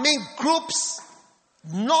 groups,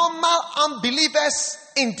 normal unbelievers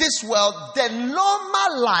in this world, the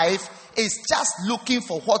normal life is just looking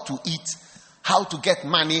for what to eat, how to get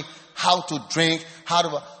money, how to drink,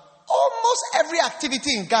 almost every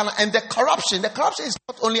activity in Ghana. And the corruption is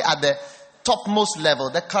not only at the topmost level,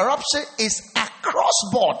 the corruption is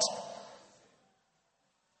across board.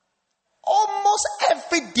 Almost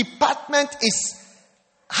every department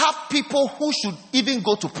have people who should even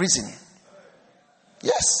go to prison.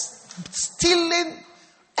 Yes. Stealing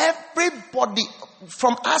everybody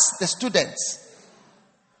from us, the students.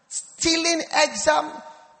 Stealing exam,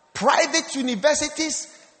 private universities,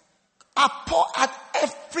 at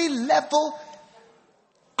every level,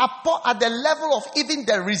 at the level of even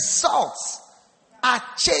the results are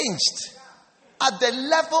changed. At the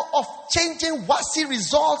level of changing WASSCE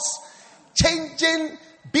results, changing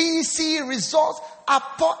BEC results,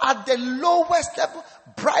 at the lowest level,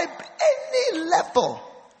 bribe any level.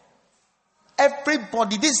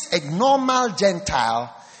 Everybody, this a normal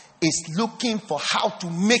Gentile is looking for how to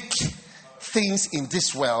make things in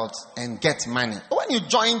this world and get money. When you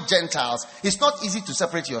join Gentiles, it's not easy to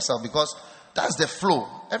separate yourself because that's the flow.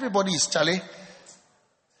 Everybody is Charlie.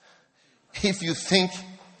 If you think,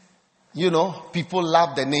 people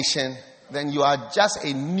love the nation, then you are just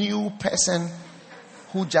a new person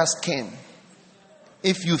who just came.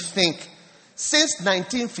 If you think, since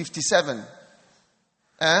 1957,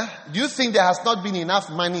 do you think there has not been enough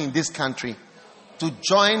money in this country to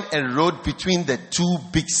join a road between the two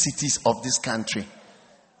big cities of this country?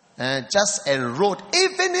 Just a road,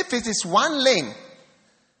 even if it is one lane.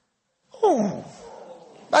 Oh.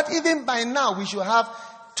 But even by now, we should have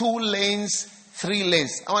 2 lanes, 3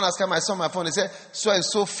 lanes. I want to ask my son on my phone. He said, so and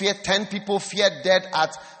so feared 10 people feared dead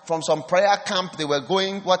from some prayer camp. They were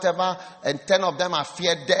going whatever, and 10 of them are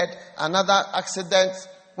feared dead. Another accident.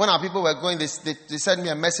 When our people were going, they sent me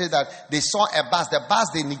a message that they saw a bus. The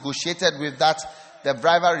bus they negotiated with that, the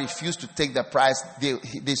driver refused to take the price. They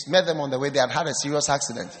met them on the way. They had a serious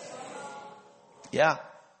accident. Yeah.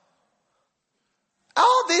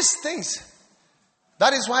 All these things.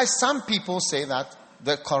 That is why some people say that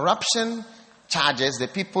the corruption charges, the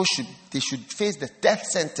people should face the death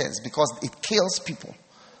sentence because it kills people.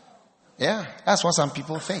 Yeah, that's what some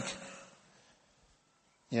people think.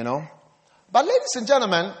 But ladies and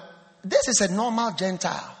gentlemen, this is a normal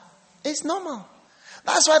Gentile. It's normal.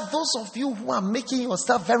 That's why those of you who are making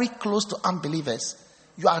yourself very close to unbelievers,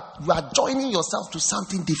 you are joining yourself to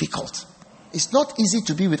something difficult. It's not easy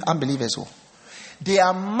to be with unbelievers.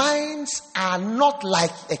 Their minds are not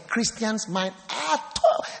like a Christian's mind at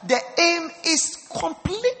all. The aim is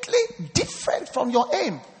completely different from your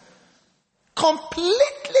aim.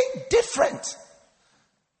 Completely different.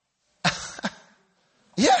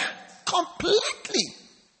 Yeah, completely.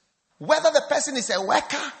 Whether the person is a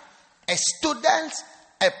worker, a student,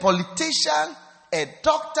 a politician, a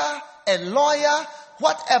doctor, a lawyer,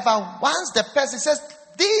 whatever, once the person says,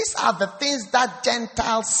 these are the things that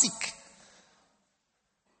Gentiles seek.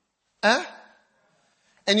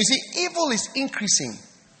 And you see, evil is increasing.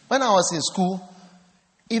 When I was in school,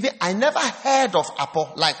 even I never heard of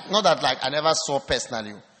Apple. Not that I never saw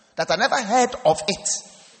personally, that I never heard of it.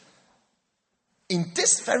 In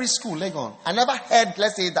this very school, Legon, I never heard,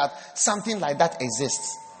 let's say, that something like that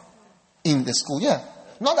exists in the school. Yeah.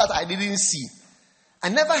 Not that I didn't see. I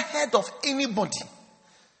never heard of anybody.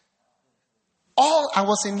 I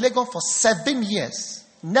was in Legon for 7 years.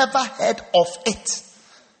 Never heard of it.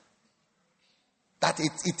 That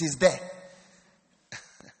it is there.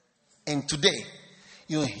 And today,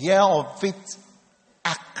 you hear of it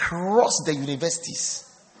across the universities,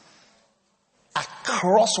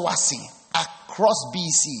 across WASI, across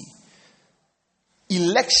BC.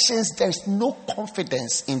 Elections, there is no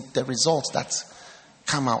confidence in the results that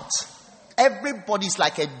come out. Everybody's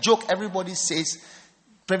like a joke. Everybody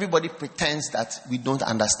pretends that we don't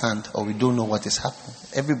understand or we don't know what is happening.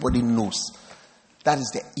 Everybody knows. That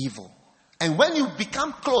is the evil. And when you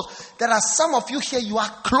become close, there are some of you here, you are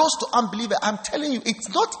close to unbeliever. I'm telling you, it's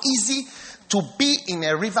not easy to be in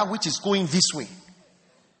a river which is going this way.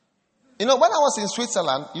 When I was in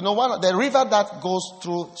Switzerland, the river that goes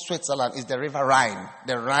through Switzerland is the River Rhine,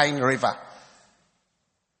 the Rhine River.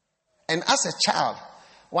 And as a child,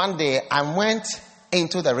 one day I went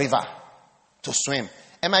into the river to swim.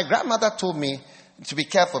 And my grandmother told me to be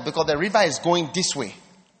careful because the river is going this way.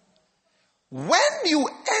 When you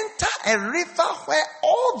enter a river where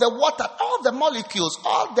all the water, all the molecules,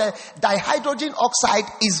 all the dihydrogen oxide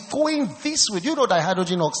is going this way. Do you know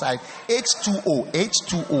dihydrogen oxide? H2O.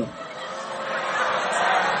 H2O.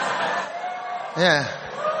 Yeah.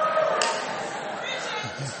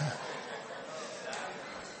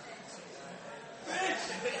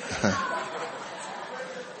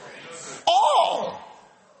 All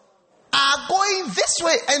are going this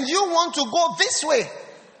way and you want to go this way.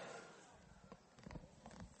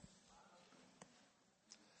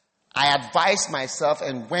 I advised myself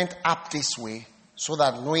and went up this way so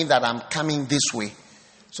that knowing that I'm coming this way,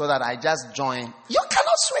 so that I just join. You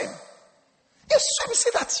cannot swim. You swim, you say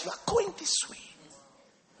that you are going this way.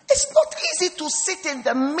 It's not easy to sit in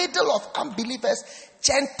the middle of unbelievers,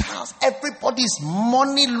 Gentiles. Everybody's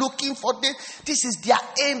money looking for this. This is their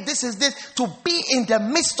aim. This is this. To be in the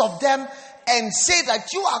midst of them and say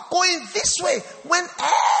that you are going this way when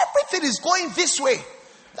everything is going this way.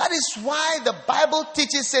 That is why the Bible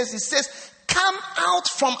teaches us, it says, come out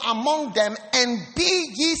from among them and be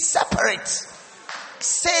ye separate,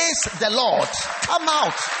 says the Lord. Come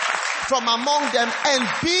out from among them and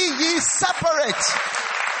be ye separate,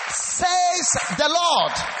 says the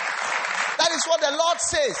Lord. That is what the Lord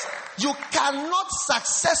says. You cannot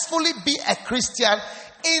successfully be a Christian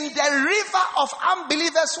in the river of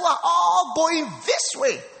unbelievers who are all going this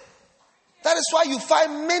way. That is why you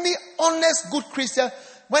find many honest, good Christians,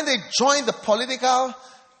 when they join the political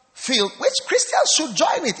field, which Christians should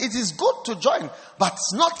join it. It is good to join, but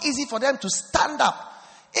it's not easy for them to stand up.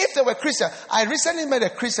 If they were Christian, I recently met a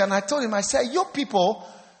Christian, I told him, I said, you people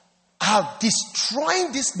are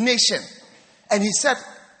destroying this nation. And he said,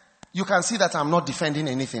 you can see that I'm not defending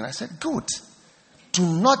anything. I said, good. Do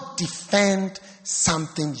not defend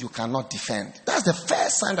something you cannot defend. That's the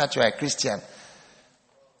first sign that you are a Christian.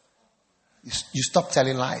 You stop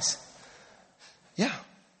telling lies. Yeah.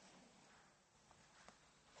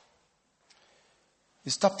 You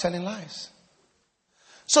stop telling lies.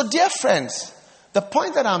 So, dear friends, the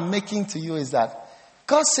point that I'm making to you is that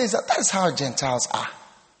God says that is how Gentiles are.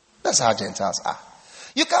 That's how Gentiles are.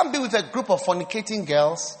 You can't be with a group of fornicating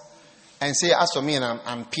girls and say, as for me, and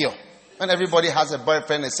I'm pure. When everybody has a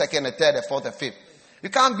boyfriend, a second, a third, a fourth, a fifth. You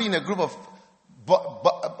can't be in a group of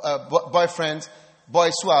boyfriends,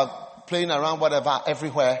 boys who are playing around whatever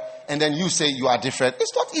everywhere, and then you say you are different.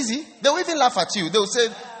 It's not easy. They'll even laugh at you. They'll say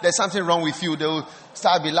there's something wrong with you. They'll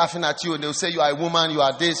start be laughing at you, and they'll say you are a woman, you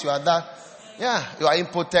are this, you are that. Yeah, you are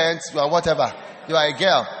impotent, you are whatever. You are a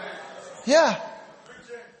girl. Yeah.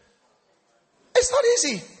 It's not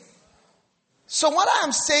easy. So what I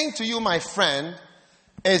am saying to you, my friend,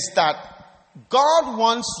 is that God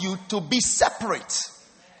wants you to be separate.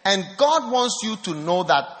 And God wants you to know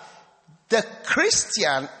that the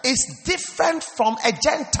Christian is different from a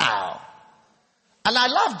Gentile. And I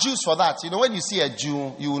love Jews for that. When you see a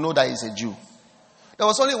Jew, you will know that he's a Jew. There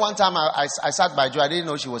was only one time I sat by Joe. I didn't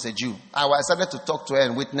know she was a Jew. I started to talk to her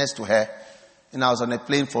and witness to her. And I was on a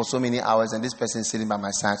plane for so many hours, and this person is sitting by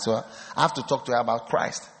my side. So I have to talk to her about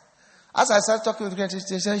Christ. As I started talking with her,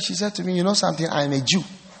 she said to me, you know something? I am a Jew.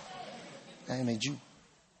 I am a Jew.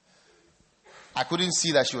 I couldn't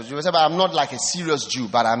see that she was Jewish, but I'm not like a serious Jew,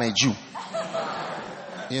 but I'm a Jew.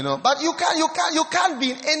 But you can't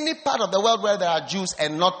be in any part of the world where there are Jews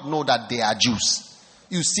and not know that they are Jews.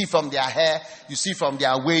 You see from their hair, you see from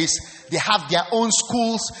their waist. They have their own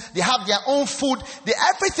schools, they have their own food.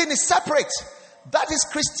 Everything is separate. That is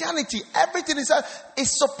Christianity. Everything is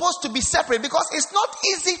supposed to be separate because it's not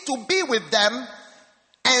easy to be with them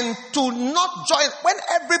and to not join. When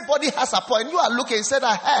everybody has a point, you are looking and said,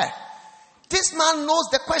 hey, this man knows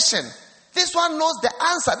the question. This one knows the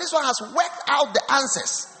answer. This one has worked out the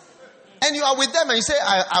answers. And you are with them and you say,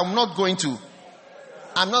 I'm not going to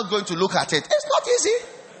look at it. It's not easy.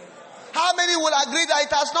 How many will agree that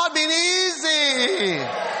it has not been easy?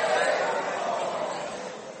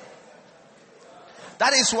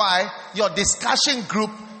 That is why your discussion group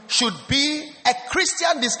should be a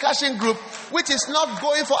Christian discussion group which is not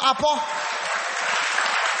going for apple.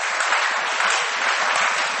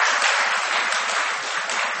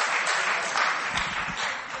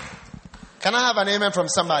 Can I have an amen from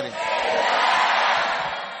somebody?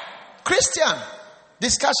 Christian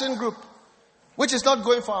discussion group which is not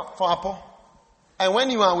going for apple. And when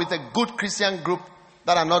you are with a good Christian group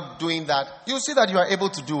that are not doing that, you see that you are able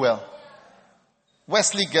to do well.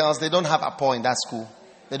 Wesley girls, they don't have apple in that school.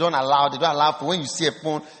 They don't allow. When you see a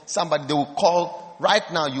phone, somebody, they will call. Right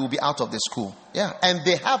now, you will be out of the school. Yeah. And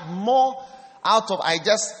they have more out of, I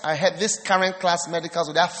had this current class medical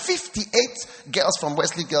school. There are 58 girls from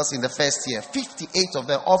Wesley girls in the first year. 58 of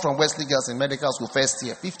them, all from Wesley girls in medical school first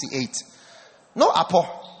year. 58. No apple.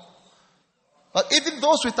 But even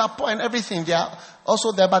those with apple and everything, they are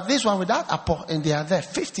also there. But this one without apple, and they are there.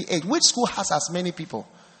 58. Which school has as many people?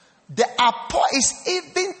 The apple is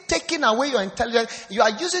even taking away your intelligence. You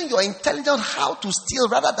are using your intelligence how to steal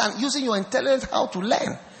rather than using your intelligence how to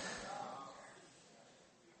learn.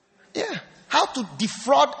 Yeah. How to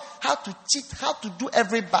defraud, how to cheat, how to do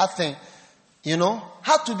every bad thing. You know?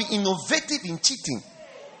 How to be innovative in cheating.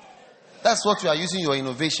 That's what you are using your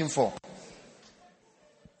innovation for.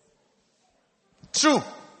 True.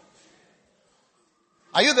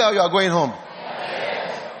 Are you there or you are going home?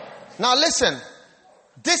 Now listen.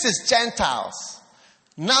 This is Gentiles.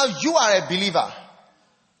 Now you are a believer.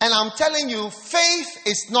 And I'm telling you, faith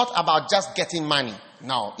is not about just getting money.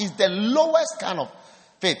 No, it's the lowest kind of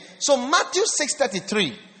faith. So Matthew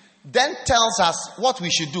 6:33 then tells us what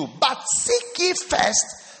we should do. But seek ye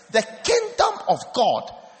first the kingdom of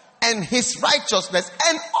God and his righteousness,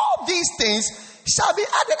 and all these things shall be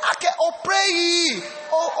added. Okay, oh pray ye,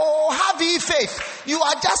 oh have ye faith. You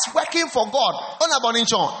are just working for God.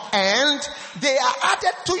 And they are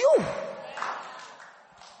added to you.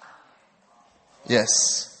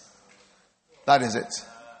 Yes. That is it.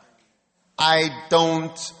 I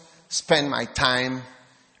don't spend my time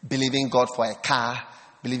believing God for a car,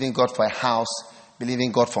 believing God for a house,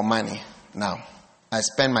 believing God for money. Now, I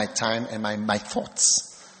spend my time and my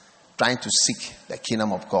thoughts trying to seek the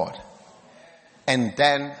kingdom of God. And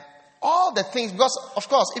then all the things, because of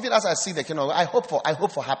course, even as I see the kingdom, I hope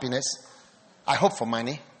for happiness. I hope for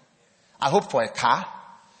money. I hope for a car.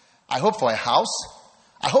 I hope for a house.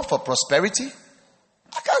 I hope for prosperity.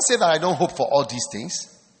 I can't say that I don't hope for all these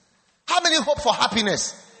things. How many hope for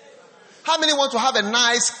happiness? How many want to have a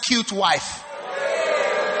nice, cute wife?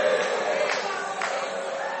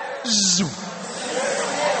 Zoom.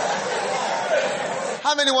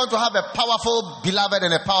 How many want to have a powerful beloved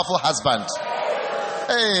and a powerful husband?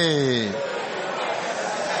 Hey.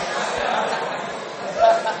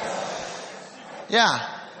 Yeah.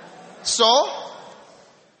 So,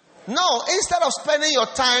 no, instead of spending your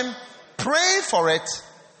time, pray for it.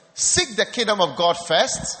 Seek the kingdom of God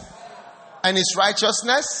first and his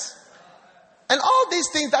righteousness. And all these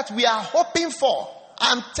things that we are hoping for.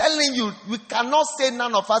 I'm telling you, we cannot say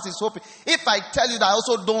none of us is hoping. If I tell you that I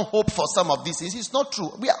also don't hope for some of these things, it's not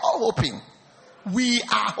true. We are all hoping. We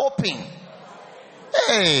are hoping.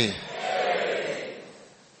 Hey.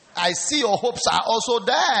 I see your hopes are also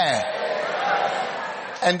there.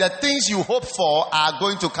 And the things you hope for are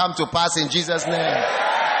going to come to pass in Jesus' name.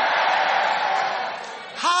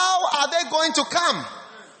 How are they going to come?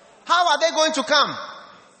 How are they going to come?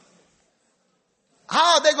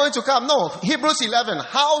 How are they going to come? No, Hebrews 11.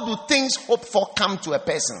 How do things hoped for come to a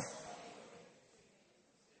person?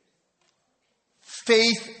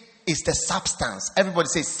 Faith is the substance. Everybody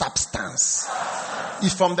says substance.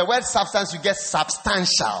 If from the word substance you get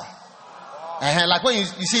substantial. Like when you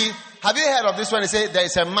see, have you heard of this when they say there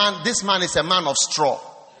is a man, this man is a man of straw?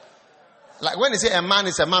 Like when they say a man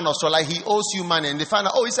is a man of straw, like he owes you money and they find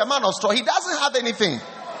out, oh, he's a man of straw. He doesn't have anything.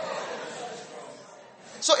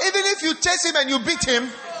 So even if you chase him and you beat him,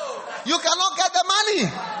 you cannot get the money.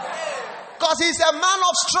 Because he's a man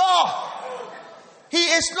of straw. He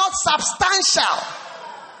is not substantial.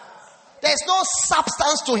 There's no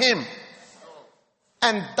substance to him.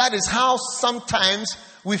 And that is how sometimes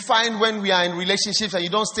we find when we are in relationships and you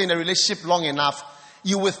don't stay in a relationship long enough,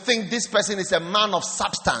 you will think this person is a man of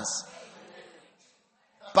substance.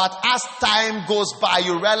 But as time goes by,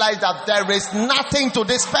 you realize that there is nothing to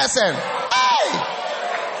this person. Hey!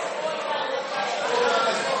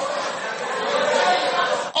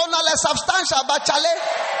 Oh, no, less substantial, but chale.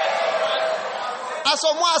 As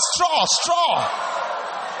more straw.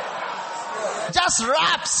 Just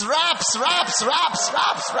raps.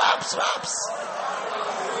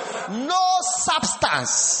 No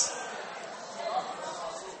substance.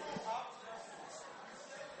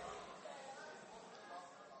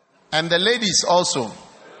 And the ladies also.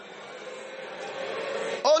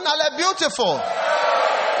 Oh, now they're beautiful.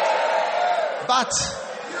 But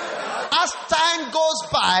as time goes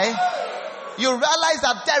by, you realize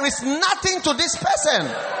that there is nothing to this person.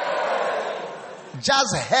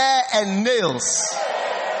 Just hair and nails.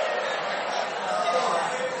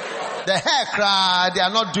 The hair cry, they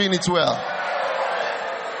are not doing it well.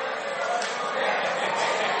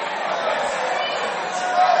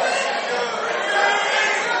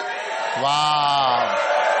 Wow.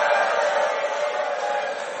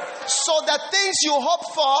 So the things you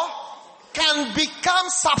hope for can become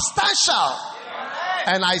substantial.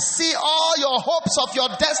 And I see all your hopes of your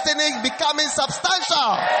destiny becoming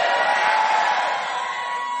substantial.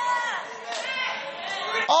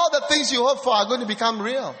 All the things you hope for are going to become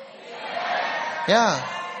real. Yeah.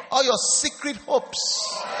 All your secret hopes,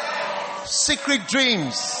 secret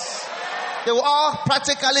dreams, they will all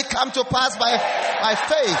practically come to pass by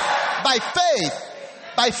faith.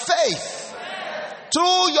 By faith.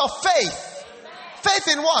 Through your faith. Faith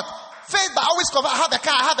in what? Faith by always cover. I have a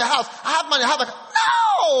car, I have a house, I have money, I have a car.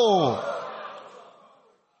 No!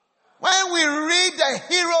 When we read the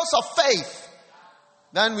heroes of faith,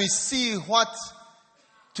 then we see what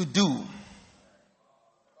to do.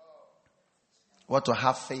 What to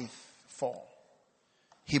have faith for.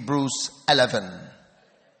 Hebrews 11.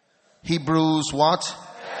 Hebrews what?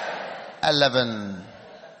 11.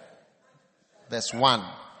 Verse 1.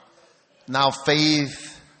 Now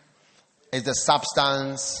faith is the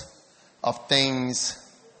substance of things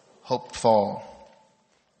hoped for,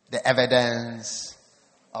 the evidence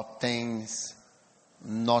of things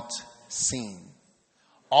not seen.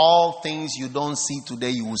 All things you don't see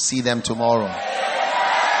today, you will see them tomorrow.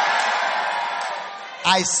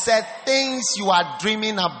 I said things you are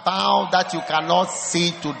dreaming about that you cannot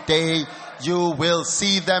see today, you will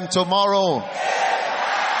see them tomorrow.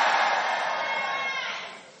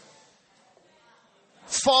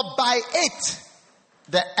 For by it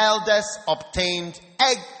the elders obtained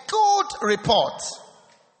a good report.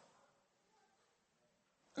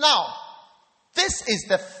 Now, this is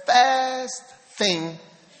the first thing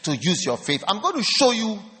to use your faith. I'm going to show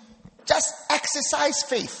you, just exercise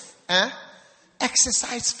faith.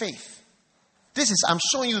 Exercise faith. I'm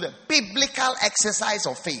showing you the biblical exercise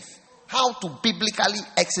of faith. How to biblically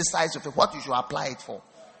exercise your faith. What you should apply it for.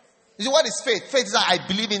 You see, what is faith? Faith is that I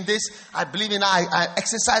believe in this, I believe in that, I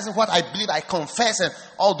exercise what I believe, I confess, and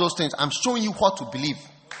all those things. I'm showing you what to believe.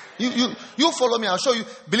 You follow me, I'll show you.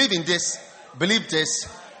 Believe in this, believe this,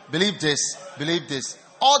 believe this, believe this.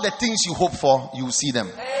 All the things you hope for, you will see them.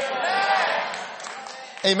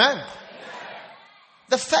 Amen.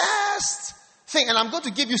 The first thing, and I'm going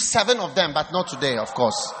to give you 7 of them, but not today, of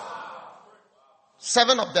course.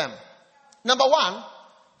 7 of them. Number 1,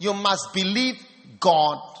 you must believe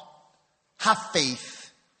God. Have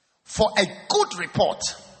faith for a good report.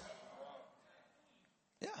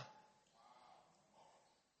 Yeah.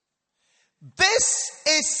 This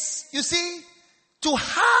is, you see, to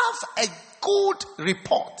have a good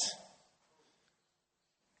report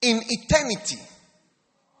in eternity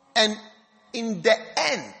and in the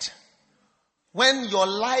end, when your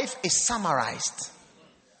life is summarized,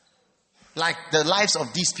 like the lives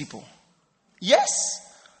of these people. Yes.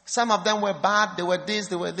 Some of them were bad, they were this,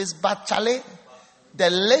 but Charlie, the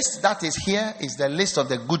list that is here is the list of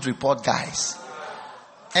the good report guys.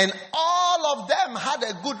 And all of them had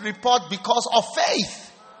a good report because of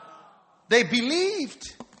faith. They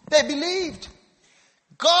believed.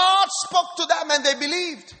 God spoke to them and they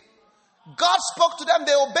believed. God spoke to them,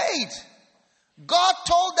 they obeyed. God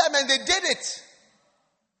told them and they did it.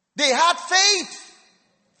 They had faith.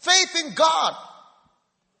 Faith in God.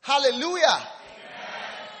 Hallelujah.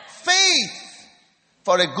 Faith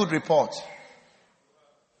for a good report.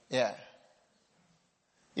 Yeah.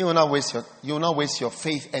 You will not waste your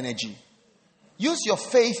faith energy. Use your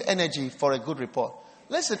faith energy for a good report.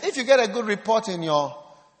 Listen, if you get a good report in your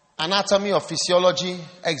anatomy or physiology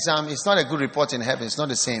exam, it's not a good report in heaven. It's not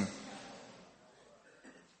the same.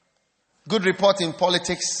 Good report in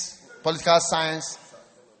politics, political science,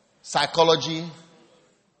 psychology,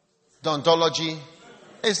 deontology.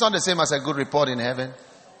 It's not the same as a good report in heaven.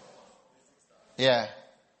 Yeah.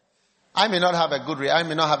 I may not have a good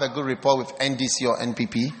report with NDC or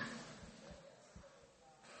NPP.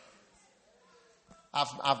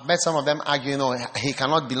 I've met some of them arguing, oh, he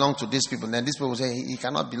cannot belong to these people. And then these people say he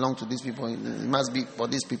cannot belong to these people. It must be for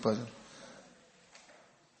these people.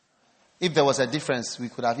 If there was a difference, we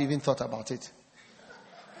could have even thought about it.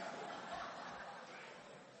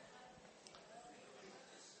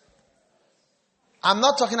 I'm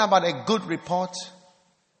not talking about a good report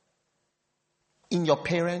in your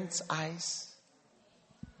parents' eyes.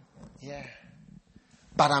 Yeah.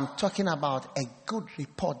 But I'm talking about a good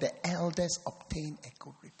report. The elders obtain a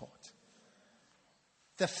good report.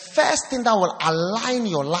 The first thing that will align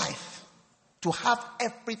your life to have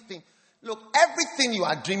everything. Look, everything you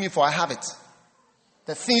are dreaming for, I have it.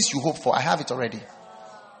 The things you hope for, I have it already.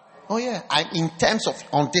 Oh yeah, in terms of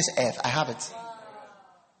on this earth, I have it.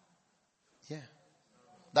 Yeah.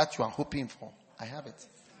 That you are hoping for, I have it.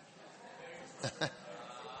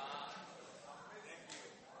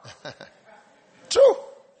 True.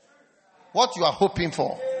 What you are hoping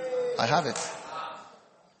for, I have it.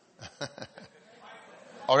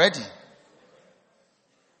 Already.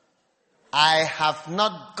 I have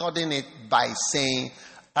not gotten it by saying,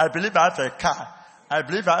 I believe I have a car. I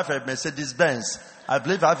believe I have a Mercedes Benz. I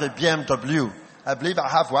believe I have a BMW. I believe I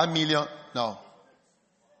have 1 million. No.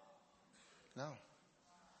 No.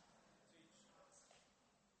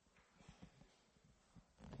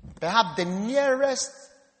 Perhaps the nearest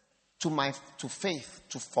to faith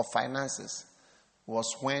for finances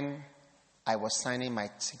was when I was signing my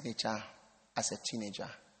signature as a teenager.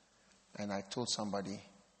 And I told somebody,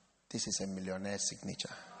 this is a millionaire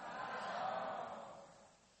signature.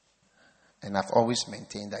 And I've always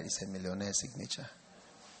maintained that it's a millionaire signature.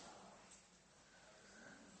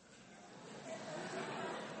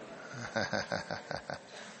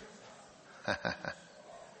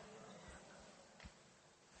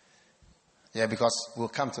 Yeah, because we'll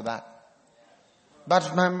come to that. But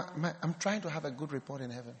I'm trying to have a good report in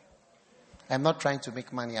heaven. I'm not trying to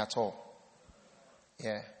make money at all.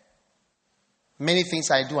 Yeah. Many things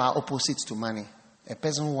I do are opposites to money. A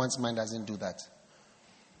person who wants money doesn't do that.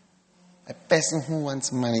 A person who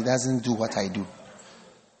wants money doesn't do what I do.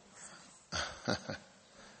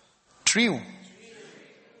 True.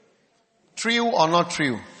 True or not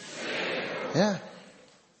true? Yeah.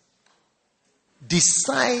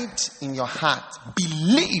 Decide in your heart.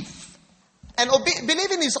 Believe. And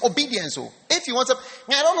believing is obedience. So if you want to,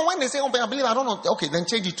 I don't know when they say obey, I believe, I don't know. Okay, then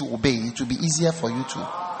change it to obey. It will be easier for you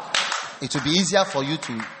to. It will be easier for you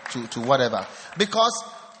to whatever. Because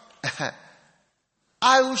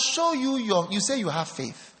I will show you you say you have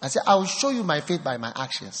faith. I say, I will show you my faith by my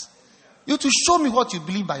actions. You to show me what you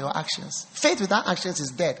believe by your actions. Faith without actions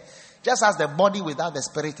is dead. Just as the body without the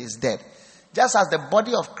spirit is dead. Just as the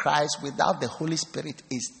body of Christ without the Holy Spirit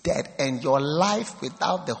is dead. And your life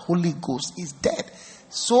without the Holy Ghost is dead.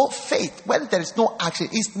 So faith, when there is no action,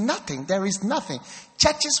 is nothing. There is nothing.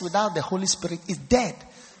 Churches without the Holy Spirit is dead.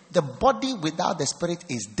 The body without the spirit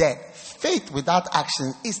is dead. Faith without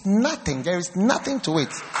action is nothing. There is nothing to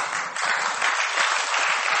it.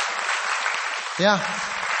 Yeah.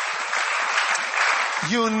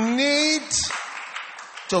 You need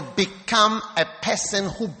to become a person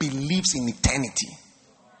who believes in eternity.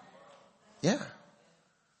 Yeah.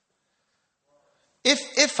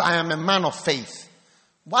 If I am a man of faith,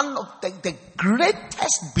 one of the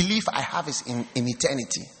greatest belief I have is in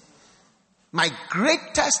eternity. My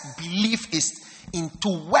greatest belief is in to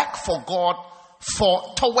work for God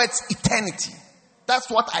towards eternity. That's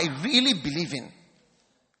what I really believe in.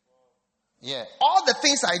 Yeah. All the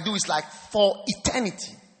things I do is like for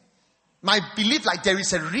eternity. My belief, like there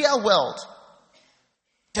is a real world.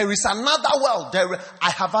 There is another world. I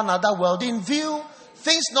have another world in view.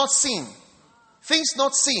 Things not seen. Things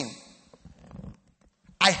not seen.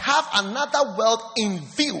 I have another world in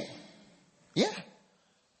view. Yeah.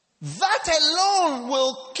 That alone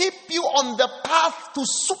will keep you on the path to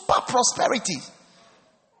super prosperity.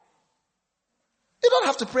 You don't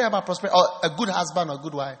have to pray about prosperity or a good husband or a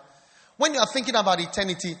good wife. When you are thinking about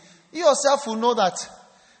eternity, you yourself will know that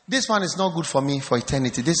this one is not good for me for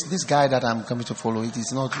eternity. This guy that I'm coming to follow, it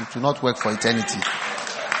is not to not work for eternity.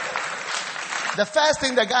 The first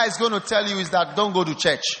thing the guy is going to tell you is that don't go to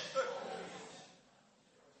church.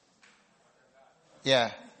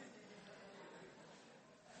 Yeah.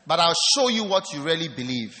 But I'll show you what you really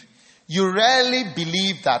believe. You really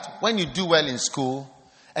believe that when you do well in school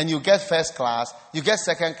and you get first class, you get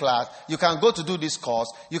second class, you can go to do this course,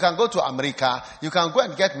 you can go to America, you can go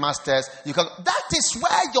and get masters, that is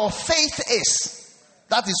where your faith is.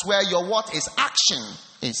 That is where your what is action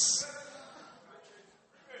is.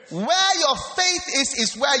 Where your faith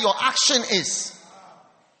is where your action is.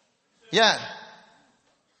 Yeah.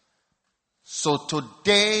 So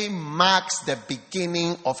today marks the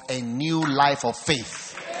beginning of a new life of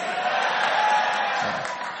faith.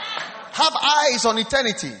 Have eyes on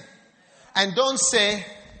eternity. And don't think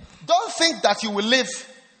that you will live.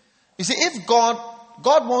 You see, if God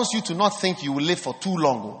wants you to not think you will live for too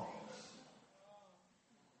long.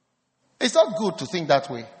 It's not good to think that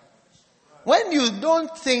way. When you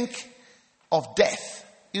don't think of death,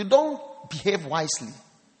 you don't behave wisely.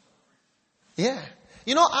 Yeah.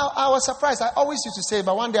 You know, I was surprised. I always used to say,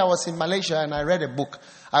 but one day I was in Malaysia and I read a book.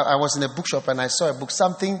 I was in a bookshop and I saw a book,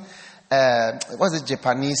 something, what's it,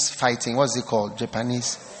 Japanese fighting? What's it called?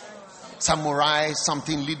 Japanese samurai,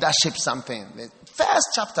 something, leadership, something. The first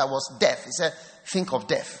chapter was death. He said, think of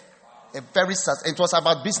death. It was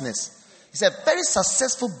about business. He said, very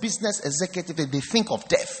successful business executive, they think of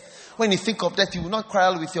death. When you think of that, you will not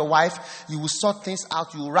quarrel with your wife. You will sort things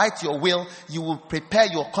out. You will write your will. You will prepare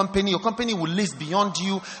your company. Your company will live beyond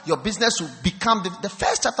you. Your business will become... The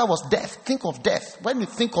first chapter was death. Think of death. When you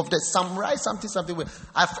think of death, summarize something.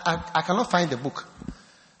 I cannot find the book.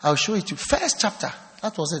 I'll show it to you. First chapter.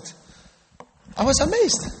 That was it. I was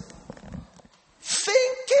amazed.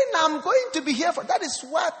 Thinking I'm going to be here for... That is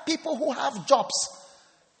why people who have jobs,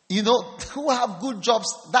 who have good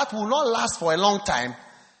jobs that will not last for a long time,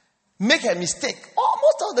 make a mistake.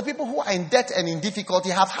 Most of the people who are in debt and in difficulty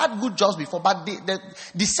have had good jobs before, but the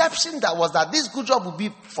deception that was that this good job will be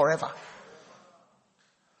forever.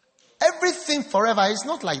 Everything forever is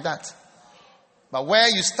not like that. But where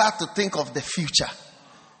you start to think of the future,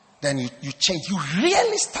 then you change. You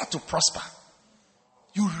really start to prosper.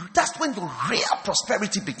 That's when your real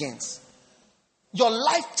prosperity begins. Your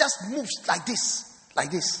life just moves like this, like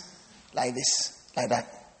that,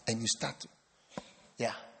 and you start to,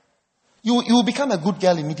 yeah. You will become a good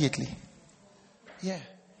girl immediately. Yeah.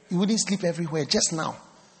 You wouldn't sleep everywhere just now.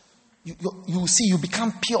 You will see you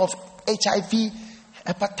become pure of HIV,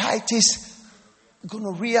 hepatitis,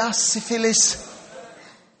 gonorrhea, syphilis,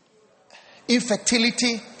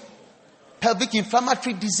 infertility, pelvic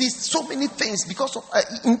inflammatory disease, so many things because of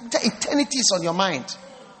eternity is on your mind.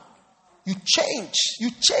 You change.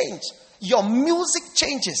 Your music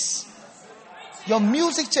changes. Your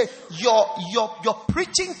music changes. Your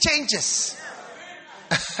preaching changes.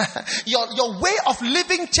 your way of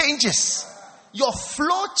living changes. Your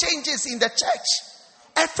flow changes in the church.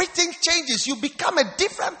 Everything changes. You become a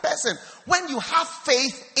different person when you have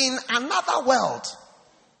faith in another world.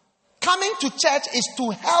 Coming to church is to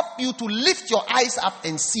help you to lift your eyes up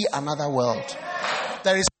and see another world.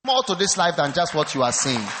 There is more to this life than just what you are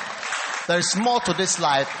seeing. There is more to this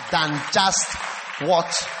life than just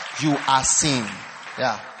what you are seeing.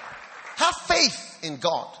 Yeah. Have faith in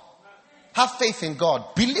God. Have faith in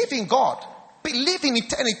God. Believe in God. Believe in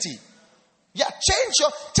eternity. Yeah,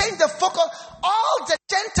 change the focus. All the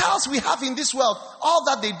Gentiles we have in this world, all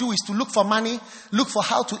that they do is to look for money, look for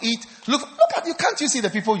how to eat. Look at you. Can't you see the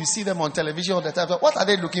people? You see them on television all the time. What are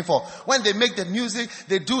they looking for? When they make the music,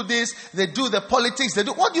 they do this, they do the politics,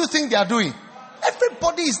 what do you think they are doing?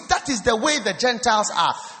 That is the way the Gentiles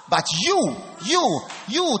are. But you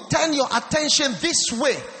turn your attention this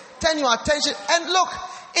way. Turn your attention. And look,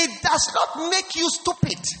 it does not make you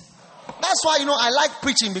stupid. That's why, I like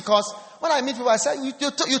preaching, because when I meet people, I say,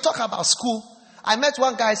 you talk about school. I met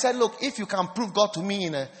one guy, I said, look, if you can prove God to me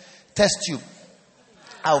in a test tube,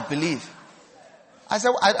 I'll believe. I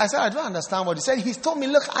said, I don't understand what he said. He told me,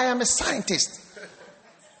 look, I am a scientist.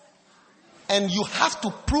 And you have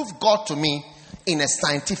to prove God to me in a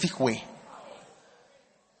scientific way.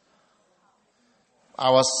 I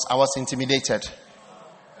was intimidated.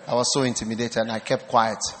 I was so intimidated, and I kept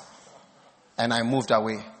quiet. And I moved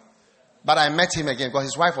away. But I met him again because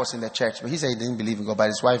his wife was in the church. But he said he didn't believe in God, but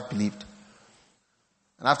his wife believed.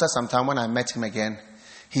 And after some time, when I met him again,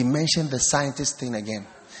 he mentioned the scientist thing again.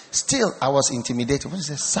 Still, I was intimidated. What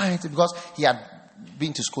is a scientist? Because he had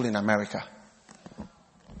been to school in America.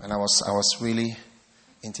 And I was really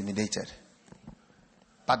intimidated.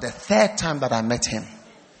 But the third time that I met him,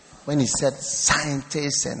 when he said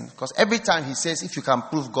scientists, and because every time he says, if you can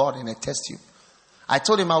prove God in a test tube, I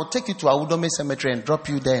told him I will take you to Awudome Cemetery and drop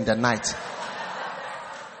you there in the night.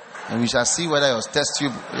 And we shall see whether your test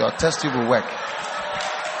tube will work.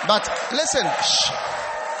 But listen,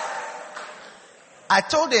 I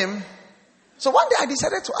told him, so one day I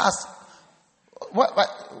decided to ask,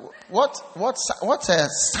 What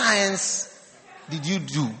science did you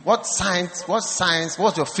do? What's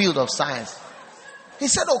your field of science? He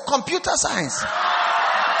said, oh, computer science.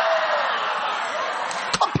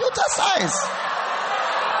 Computer science.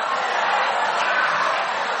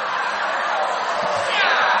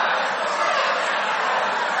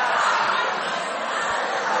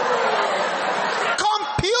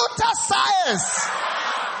 Computer science.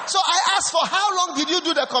 So I asked for how long did you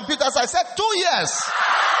do the computer science? I said 2 years.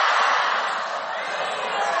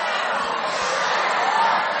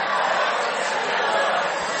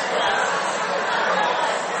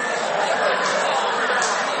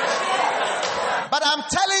 But I'm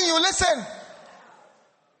telling you, listen.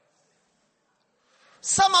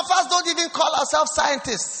 Some of us don't even call ourselves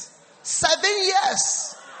scientists. 7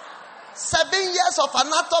 years. 7 years of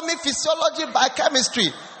anatomy, physiology,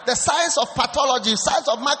 biochemistry, the science of pathology, science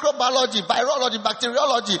of microbiology, virology,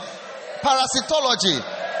 bacteriology, parasitology,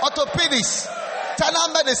 orthopedics, internal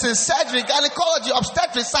medicine, surgery, gynecology,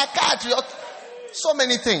 obstetrics, psychiatry, so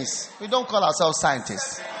many things. We don't call ourselves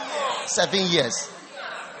scientists. 7 years.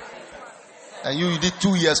 And you did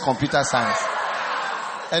 2 years computer science.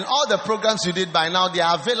 And all the programs you did by now, they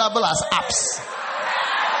are available as apps.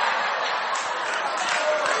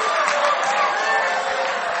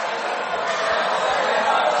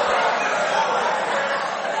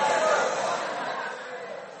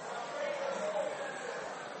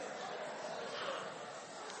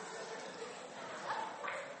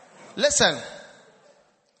 Listen.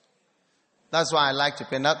 That's why I like to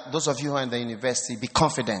pray. Those of you who are in the university, be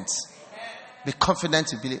confident. Be confident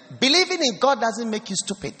to believe. Believing in God doesn't make you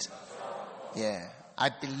stupid. Yeah. I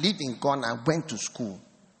believe in God. I went to school.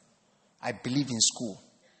 I believe in school.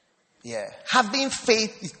 Yeah. Having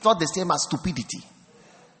faith is not the same as stupidity.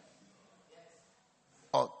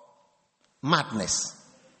 Or madness.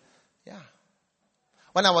 Yeah.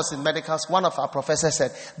 When I was in medical school, one of our professors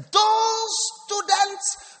said, those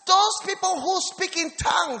students, those people who speak in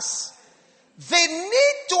tongues, they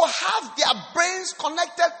need to have their brains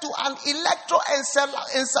connected to an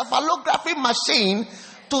electroencephalography machine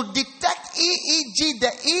to detect EEG, the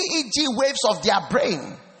EEG waves of their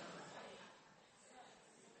brain.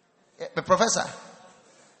 The professor,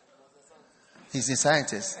 he's a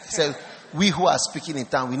scientist. He said, we who are speaking in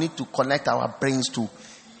tongues, we need to connect our brains to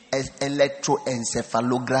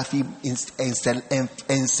electroencephalography.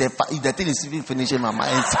 The thing is even finishing my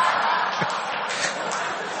mind.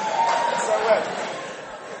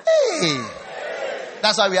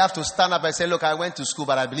 That's why we have to stand up and say, look, I went to school,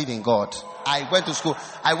 but I believe in God. I went to school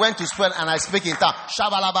and I speak in tongues.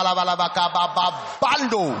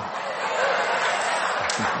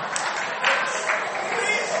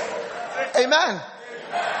 Amen.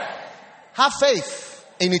 Have faith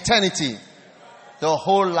in eternity. Your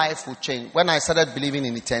whole life will change. When I started believing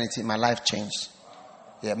in eternity, my life changed.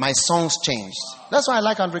 Yeah, my songs changed. That's why I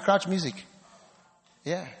like Andre Crouch music.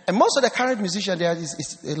 Yeah. And most of the current musicians, a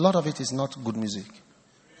lot of it is not good music.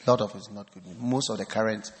 A lot of it is not good music. Most of the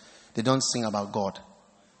current, they don't sing about God.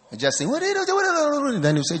 They just sing,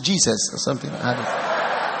 then you say Jesus or something.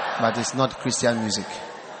 But it's not Christian music.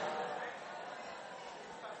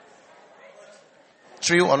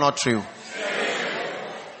 True or not true?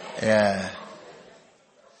 Yeah.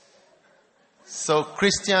 So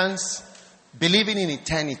Christians believing in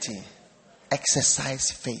eternity, exercise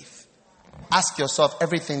faith. Ask yourself,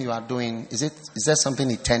 everything you are doing, is there something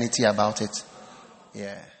eternity about it?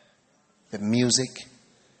 Yeah. The music,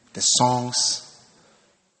 the songs,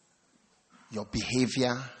 your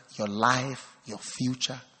behavior, your life, your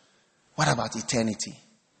future. What about eternity?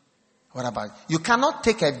 What about, you cannot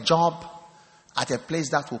take a job at a place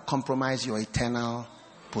that will compromise your eternal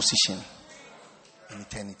position in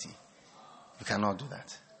eternity. You cannot do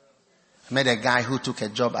that. I met a guy who took a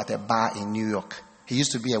job at a bar in New York. He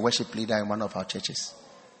used to be a worship leader in one of our churches.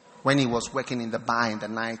 When he was working in the bar in the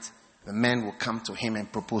night, the men would come to him and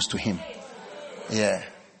propose to him. Yeah.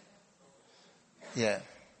 Yeah.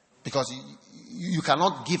 Because you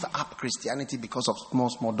cannot give up Christianity because of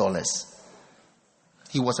small dollars.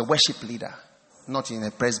 He was a worship leader. Not in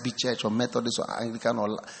a Presby church or Methodist or Anglican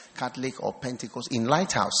or Catholic or Pentecost. In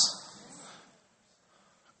Lighthouse.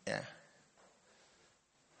 Yeah.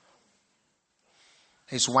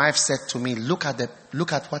 His wife said to me, look at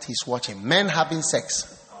what he's watching. Men having sex.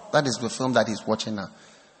 That is the film that he's watching now.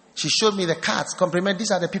 She showed me the cards. Compliment,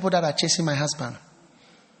 these are the people that are chasing my husband.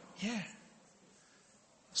 Yeah.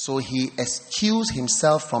 So he excused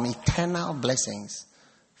himself from eternal blessings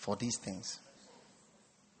for these things.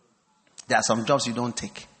 There are some jobs you don't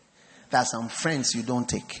take. There are some friends you don't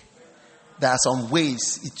take. there are some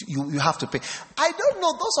ways you have to pay. I don't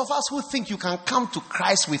know, those of us who think you can come to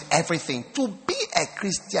Christ with everything. To be a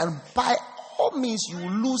Christian, by all means, you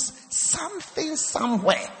lose something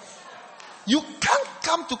somewhere. You can't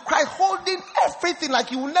come to Christ holding everything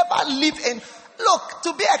like you will never live in. Look,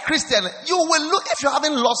 to be a Christian, you will look. If you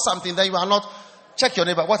haven't lost something, then you are not. Check your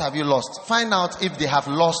neighbor. What have you lost? Find out if they have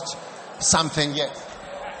lost something yet.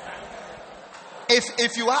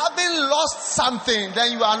 If you haven't lost something,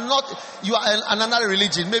 then you are another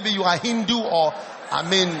religion. Maybe you are Hindu or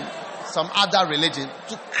some other religion.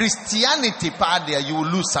 To Christianity part there, you will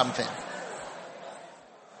lose something.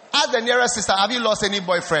 Ask the nearest sister, have you lost any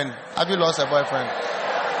boyfriend? Have you lost a boyfriend?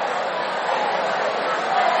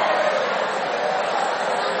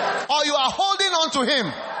 Or you are holding on to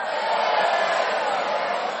him?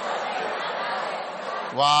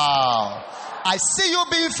 Wow. I see you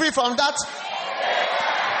being free from that.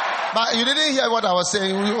 But you didn't hear what I was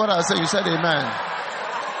saying. What I was saying, you said amen.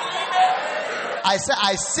 I said,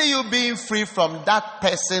 I see you being free from that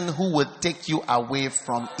person who will take you away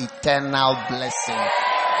from eternal blessing.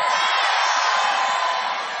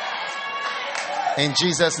 In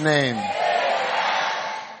Jesus' name.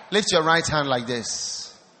 Lift your right hand like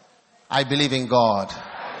this. I believe in God.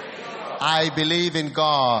 I believe in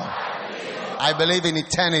God. I believe in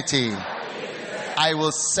eternity. I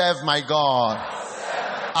will serve my God.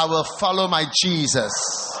 I will follow my Jesus.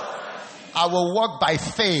 I will walk by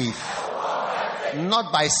faith, not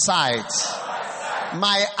by sight.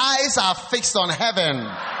 My eyes are fixed on heaven.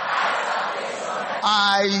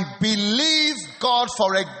 I believe God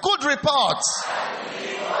for a good report.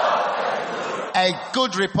 A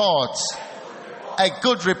good report. A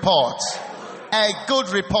good report. A good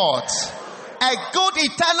report. A good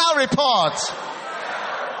eternal report.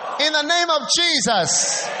 In the name of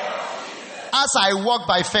Jesus. As I walk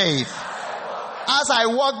by faith,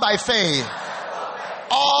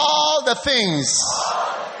 all the things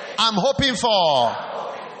I'm hoping for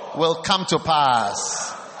will come to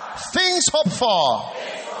pass. Things hoped for,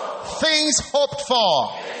 things hoped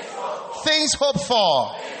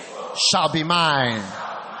for shall be mine.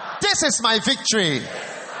 This is my victory.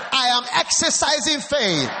 I am exercising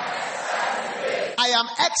faith. I am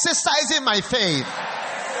exercising my faith.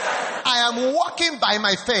 I am walking by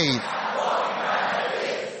my faith.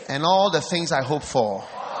 And all the things I hope for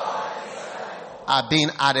are being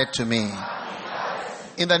added to me.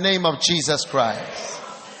 In the name of Jesus Christ.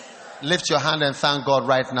 Lift your hand and thank God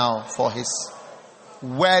right now for His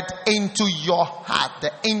word into your heart,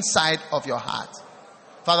 the inside of your heart.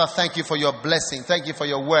 Father, thank you for your blessing. Thank you for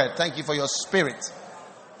your word. Thank you for your spirit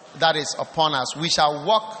that is upon us. We shall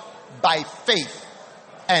walk by faith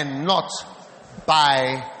and not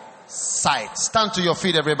by sight. Stand to your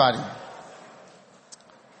feet, everybody.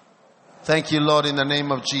 Thank you, Lord, in the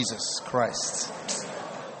name of Jesus Christ.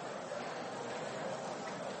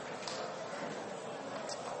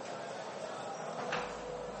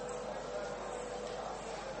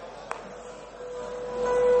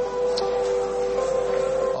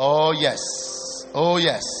 Oh, yes. Oh,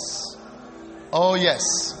 yes. Oh,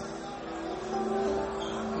 yes.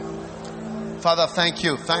 Father, thank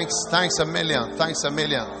you. Thanks a million. Thanks a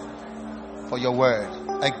million for your word.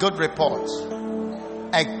 A good report.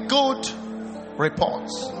 A good report.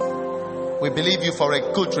 We believe you for a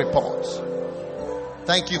good report.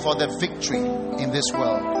 Thank you for the victory in this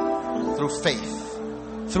world through faith,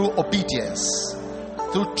 through obedience,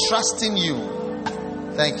 through trusting you.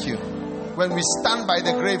 Thank you. When we stand by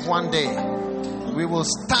the grave one day, we will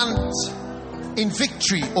stand in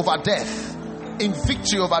victory over death, in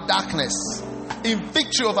victory over darkness, in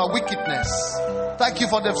victory over wickedness. Thank you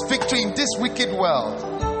for the victory in this wicked world.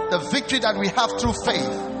 The victory that we have through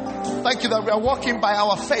faith. Thank you that we are walking by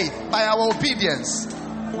our faith, by our obedience.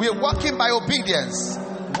 We are walking by obedience.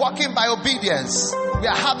 Walking by obedience. We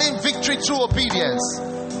are having victory through obedience.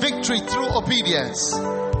 Victory through obedience.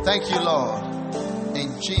 Thank you, Lord.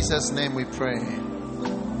 In Jesus' name we pray.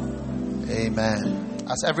 Amen.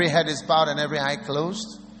 As every head is bowed and every eye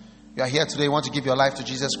closed, you are here today, you want to give your life to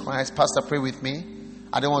Jesus Christ. Pastor, pray with me.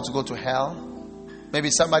 I don't want to go to hell.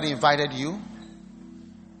 Maybe somebody invited you.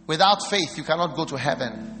 Without faith, you cannot go to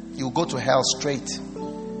heaven. You go to hell straight.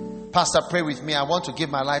 Pastor, pray with me. I want to give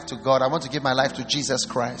my life to God. I want to give my life to Jesus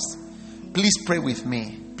Christ. Please pray with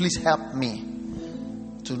me. Please help me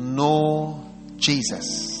to know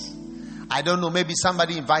Jesus. I don't know, maybe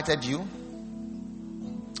somebody invited you.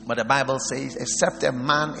 But the Bible says, except a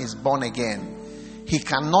man is born again, he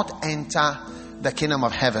cannot enter the kingdom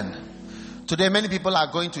of heaven. Today, many people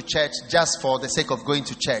are going to church just for the sake of going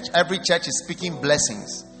to church. Every church is speaking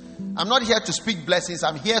blessings. I'm not here to speak blessings.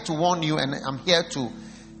 I'm here to warn you, and I'm here to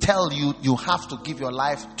tell tell you, you have to give your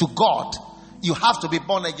life to God. You have to be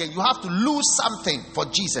born again. You have to lose something for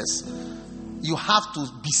Jesus. You have to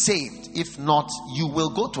be saved. If not, you will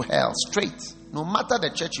go to hell straight, no matter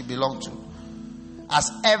the church you belong to.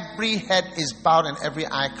 As every head is bowed and every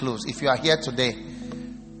eye closed, if you are here today,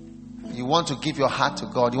 you want to give your heart to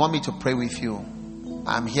God, you want me to pray with you,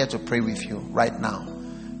 I'm here to pray with you right now.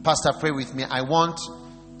 Pastor, pray with me. I want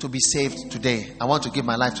to be saved today. I want to give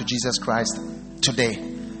my life to Jesus Christ today.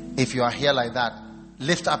 If you are here like that,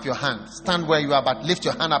 lift up your hand. Stand where you are, but lift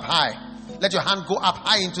your hand up high. Let your hand go up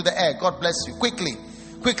high into the air. God bless you. Quickly,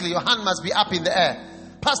 your hand must be up in the air.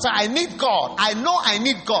 Pastor, I need God. I know I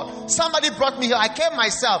need God. Somebody brought me here. I came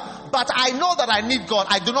myself, but I know that I need God.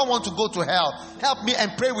 I do not want to go to hell. Help me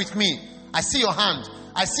and pray with me. I see your hand.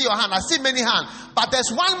 I see your hand. I see many hands. But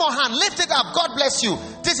there's one more hand. Lift it up. God bless you.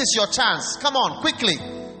 This is your chance. Come on, quickly.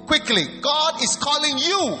 God is calling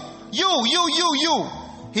you. You.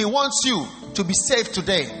 He wants you to be saved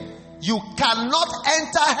today. You cannot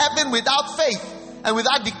enter heaven without faith and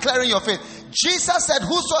without declaring your faith. Jesus said,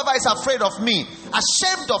 whosoever is afraid of me,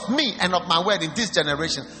 ashamed of me and of my word in this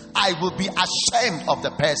generation, I will be ashamed of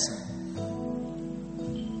the person.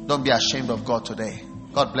 Don't be ashamed of God today.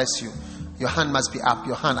 God bless you. Your hand must be up.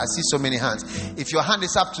 Your hand. I see so many hands. If your hand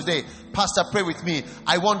is up today, Pastor, pray with me.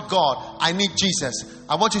 I want God. I need Jesus.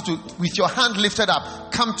 I want you to, with your hand lifted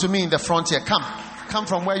up, come to me in the front here. Come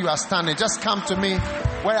from where you are standing. Just come to me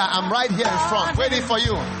where I am, right here in front, waiting for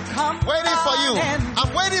you. I'm waiting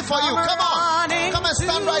for you. Come on. Come and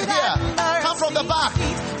stand right here. Come from the back.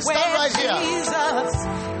 Stand right here.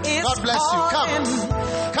 God bless you. Come.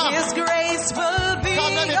 Come,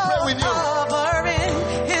 let me pray with you.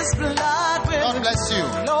 God bless you.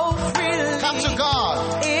 Come to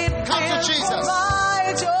God. Come to Jesus.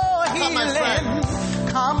 Come, my friend.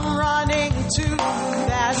 Come running to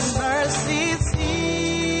that mercy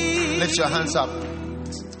seat. Lift your hands up.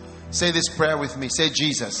 Say this prayer with me. Say,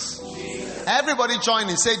 Jesus. Everybody join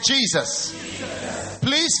in. Say, Jesus.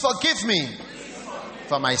 Please forgive me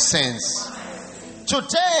for my sins.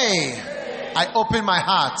 Today, I open my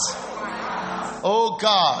heart. Oh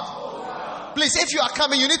God. Please, if you are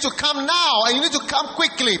coming, you need to come now and you need to come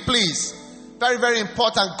quickly, please. Very, very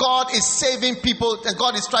important. God is saving people and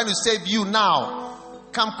God is trying to save you now.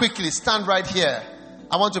 Come quickly. Stand right here.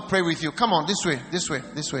 I want to pray with you. Come on, this way.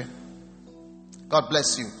 God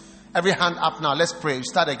bless you. Every hand up now. Let's pray.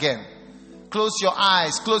 Start again. Close your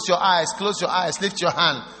eyes. Lift your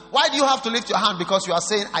hand. Why do you have to lift your hand? Because you are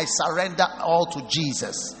saying, I surrender all to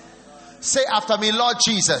Jesus. Say after me, Lord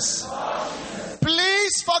Jesus.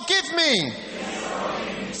 Please forgive me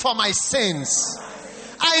for my sins.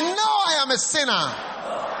 I know I am a sinner.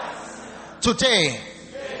 Today,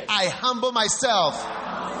 I humble myself.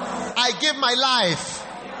 I give my life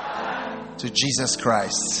to Jesus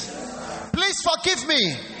Christ. Please forgive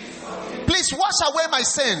me. Please wash away my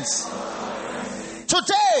sins.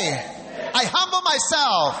 Today, I humble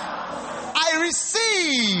myself. I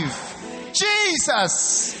receive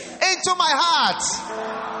Jesus into my heart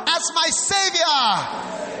as my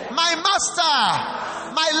Savior, my Master,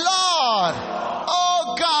 my Lord.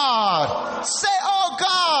 Oh God, say, oh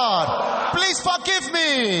God, please forgive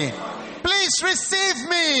me. Please receive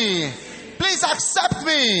me. Please accept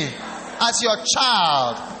me as your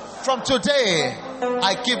child. From today,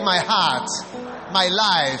 I give my heart, my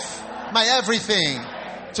life, my everything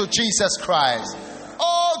to Jesus Christ.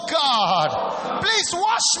 Oh God, please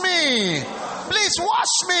wash me. Please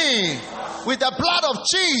wash me with the blood of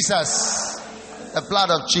Jesus. The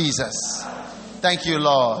blood of Jesus. Thank you,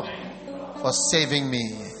 Lord, for saving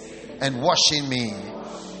me and washing me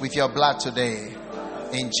with your blood today.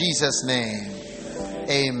 In Jesus' name,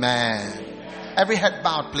 amen. Every head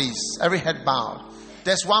bowed, please. Every head bowed.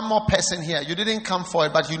 There's one more person here. You didn't come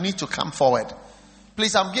forward, but you need to come forward.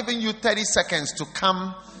 Please, I'm giving you 30 seconds to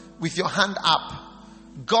come with your hand up.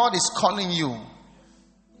 God is calling you.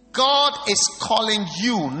 God is calling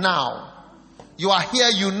you now. You are here,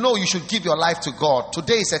 you know you should give your life to God.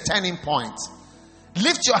 Today is a turning point.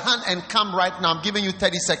 Lift your hand and come right now. I'm giving you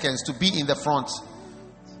 30 seconds to be in the front.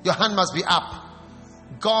 Your hand must be up.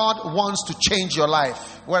 God wants to change your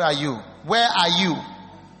life. Where are you? Where are you?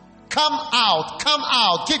 Come out. Come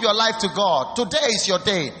out. Give your life to God. Today is your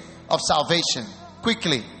day of salvation.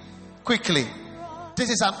 Quickly. This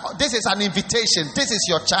is an invitation. This is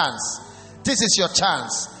your chance. This is your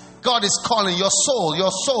chance. God is calling your soul.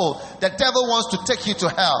 The devil wants to take you to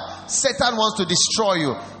hell. Satan wants to destroy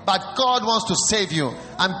you. But God wants to save you.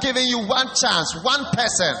 I'm giving you one chance, one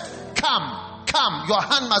person. Come. Your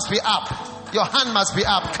hand must be up. Your hand must be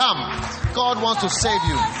up. Come. God wants to save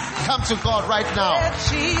you. Come to God right now.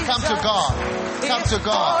 Come to God. Come to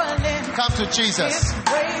God. Come to Jesus.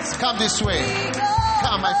 Come this way.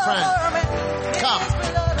 Come, my friend. Come.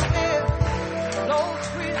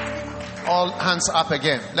 All hands up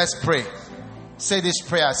again. Let's pray. Say this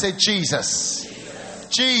prayer. Say, Jesus.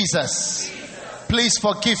 Jesus. Please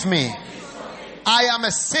forgive me. I am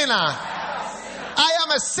a sinner. I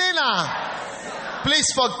am a sinner.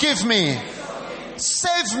 Please forgive me.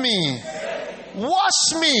 Save me.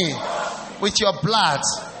 Wash me with your blood.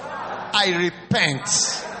 I repent.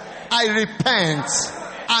 I repent.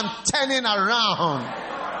 I'm turning around.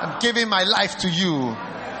 I'm giving my life to you.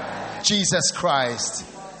 Jesus Christ.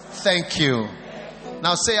 Thank you.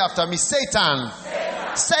 Now say after me, Satan.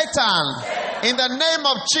 Satan. In the name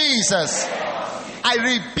of Jesus. I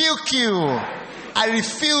rebuke you. I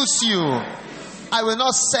refuse you. I will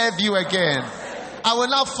not serve you again. I will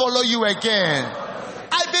not follow you again.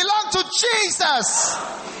 I belong to Jesus.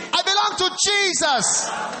 I belong to Jesus.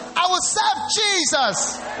 I will serve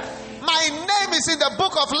Jesus. My name is in the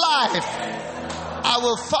book of life. I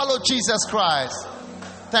will follow Jesus Christ.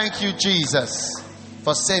 Thank you, Jesus,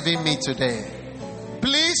 for saving me today.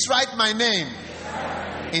 Please write my name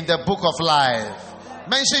in the book of life.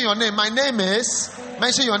 Mention your name. My name is.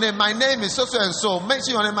 Mention your name. My name is so and so.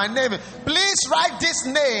 Mention your name. My name is. Please write this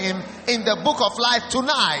name in the book of life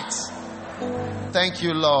tonight. Thank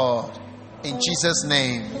you, Lord. In Jesus'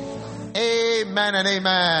 name. Amen and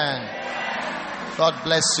amen. God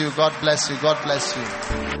bless you. God bless you. God bless you.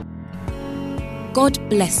 God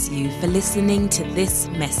bless you for listening to this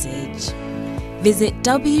message. Visit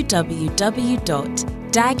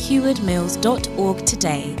www.daghewardmills.org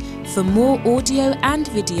today for more audio and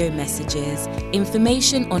video messages,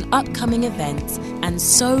 information on upcoming events, and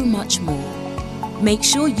so much more. Make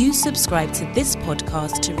sure you subscribe to this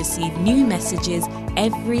podcast to receive new messages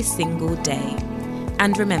every single day.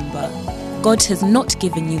 And remember, God has not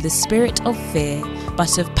given you the spirit of fear,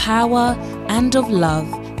 but of power and of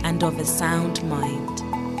love and of a sound mind.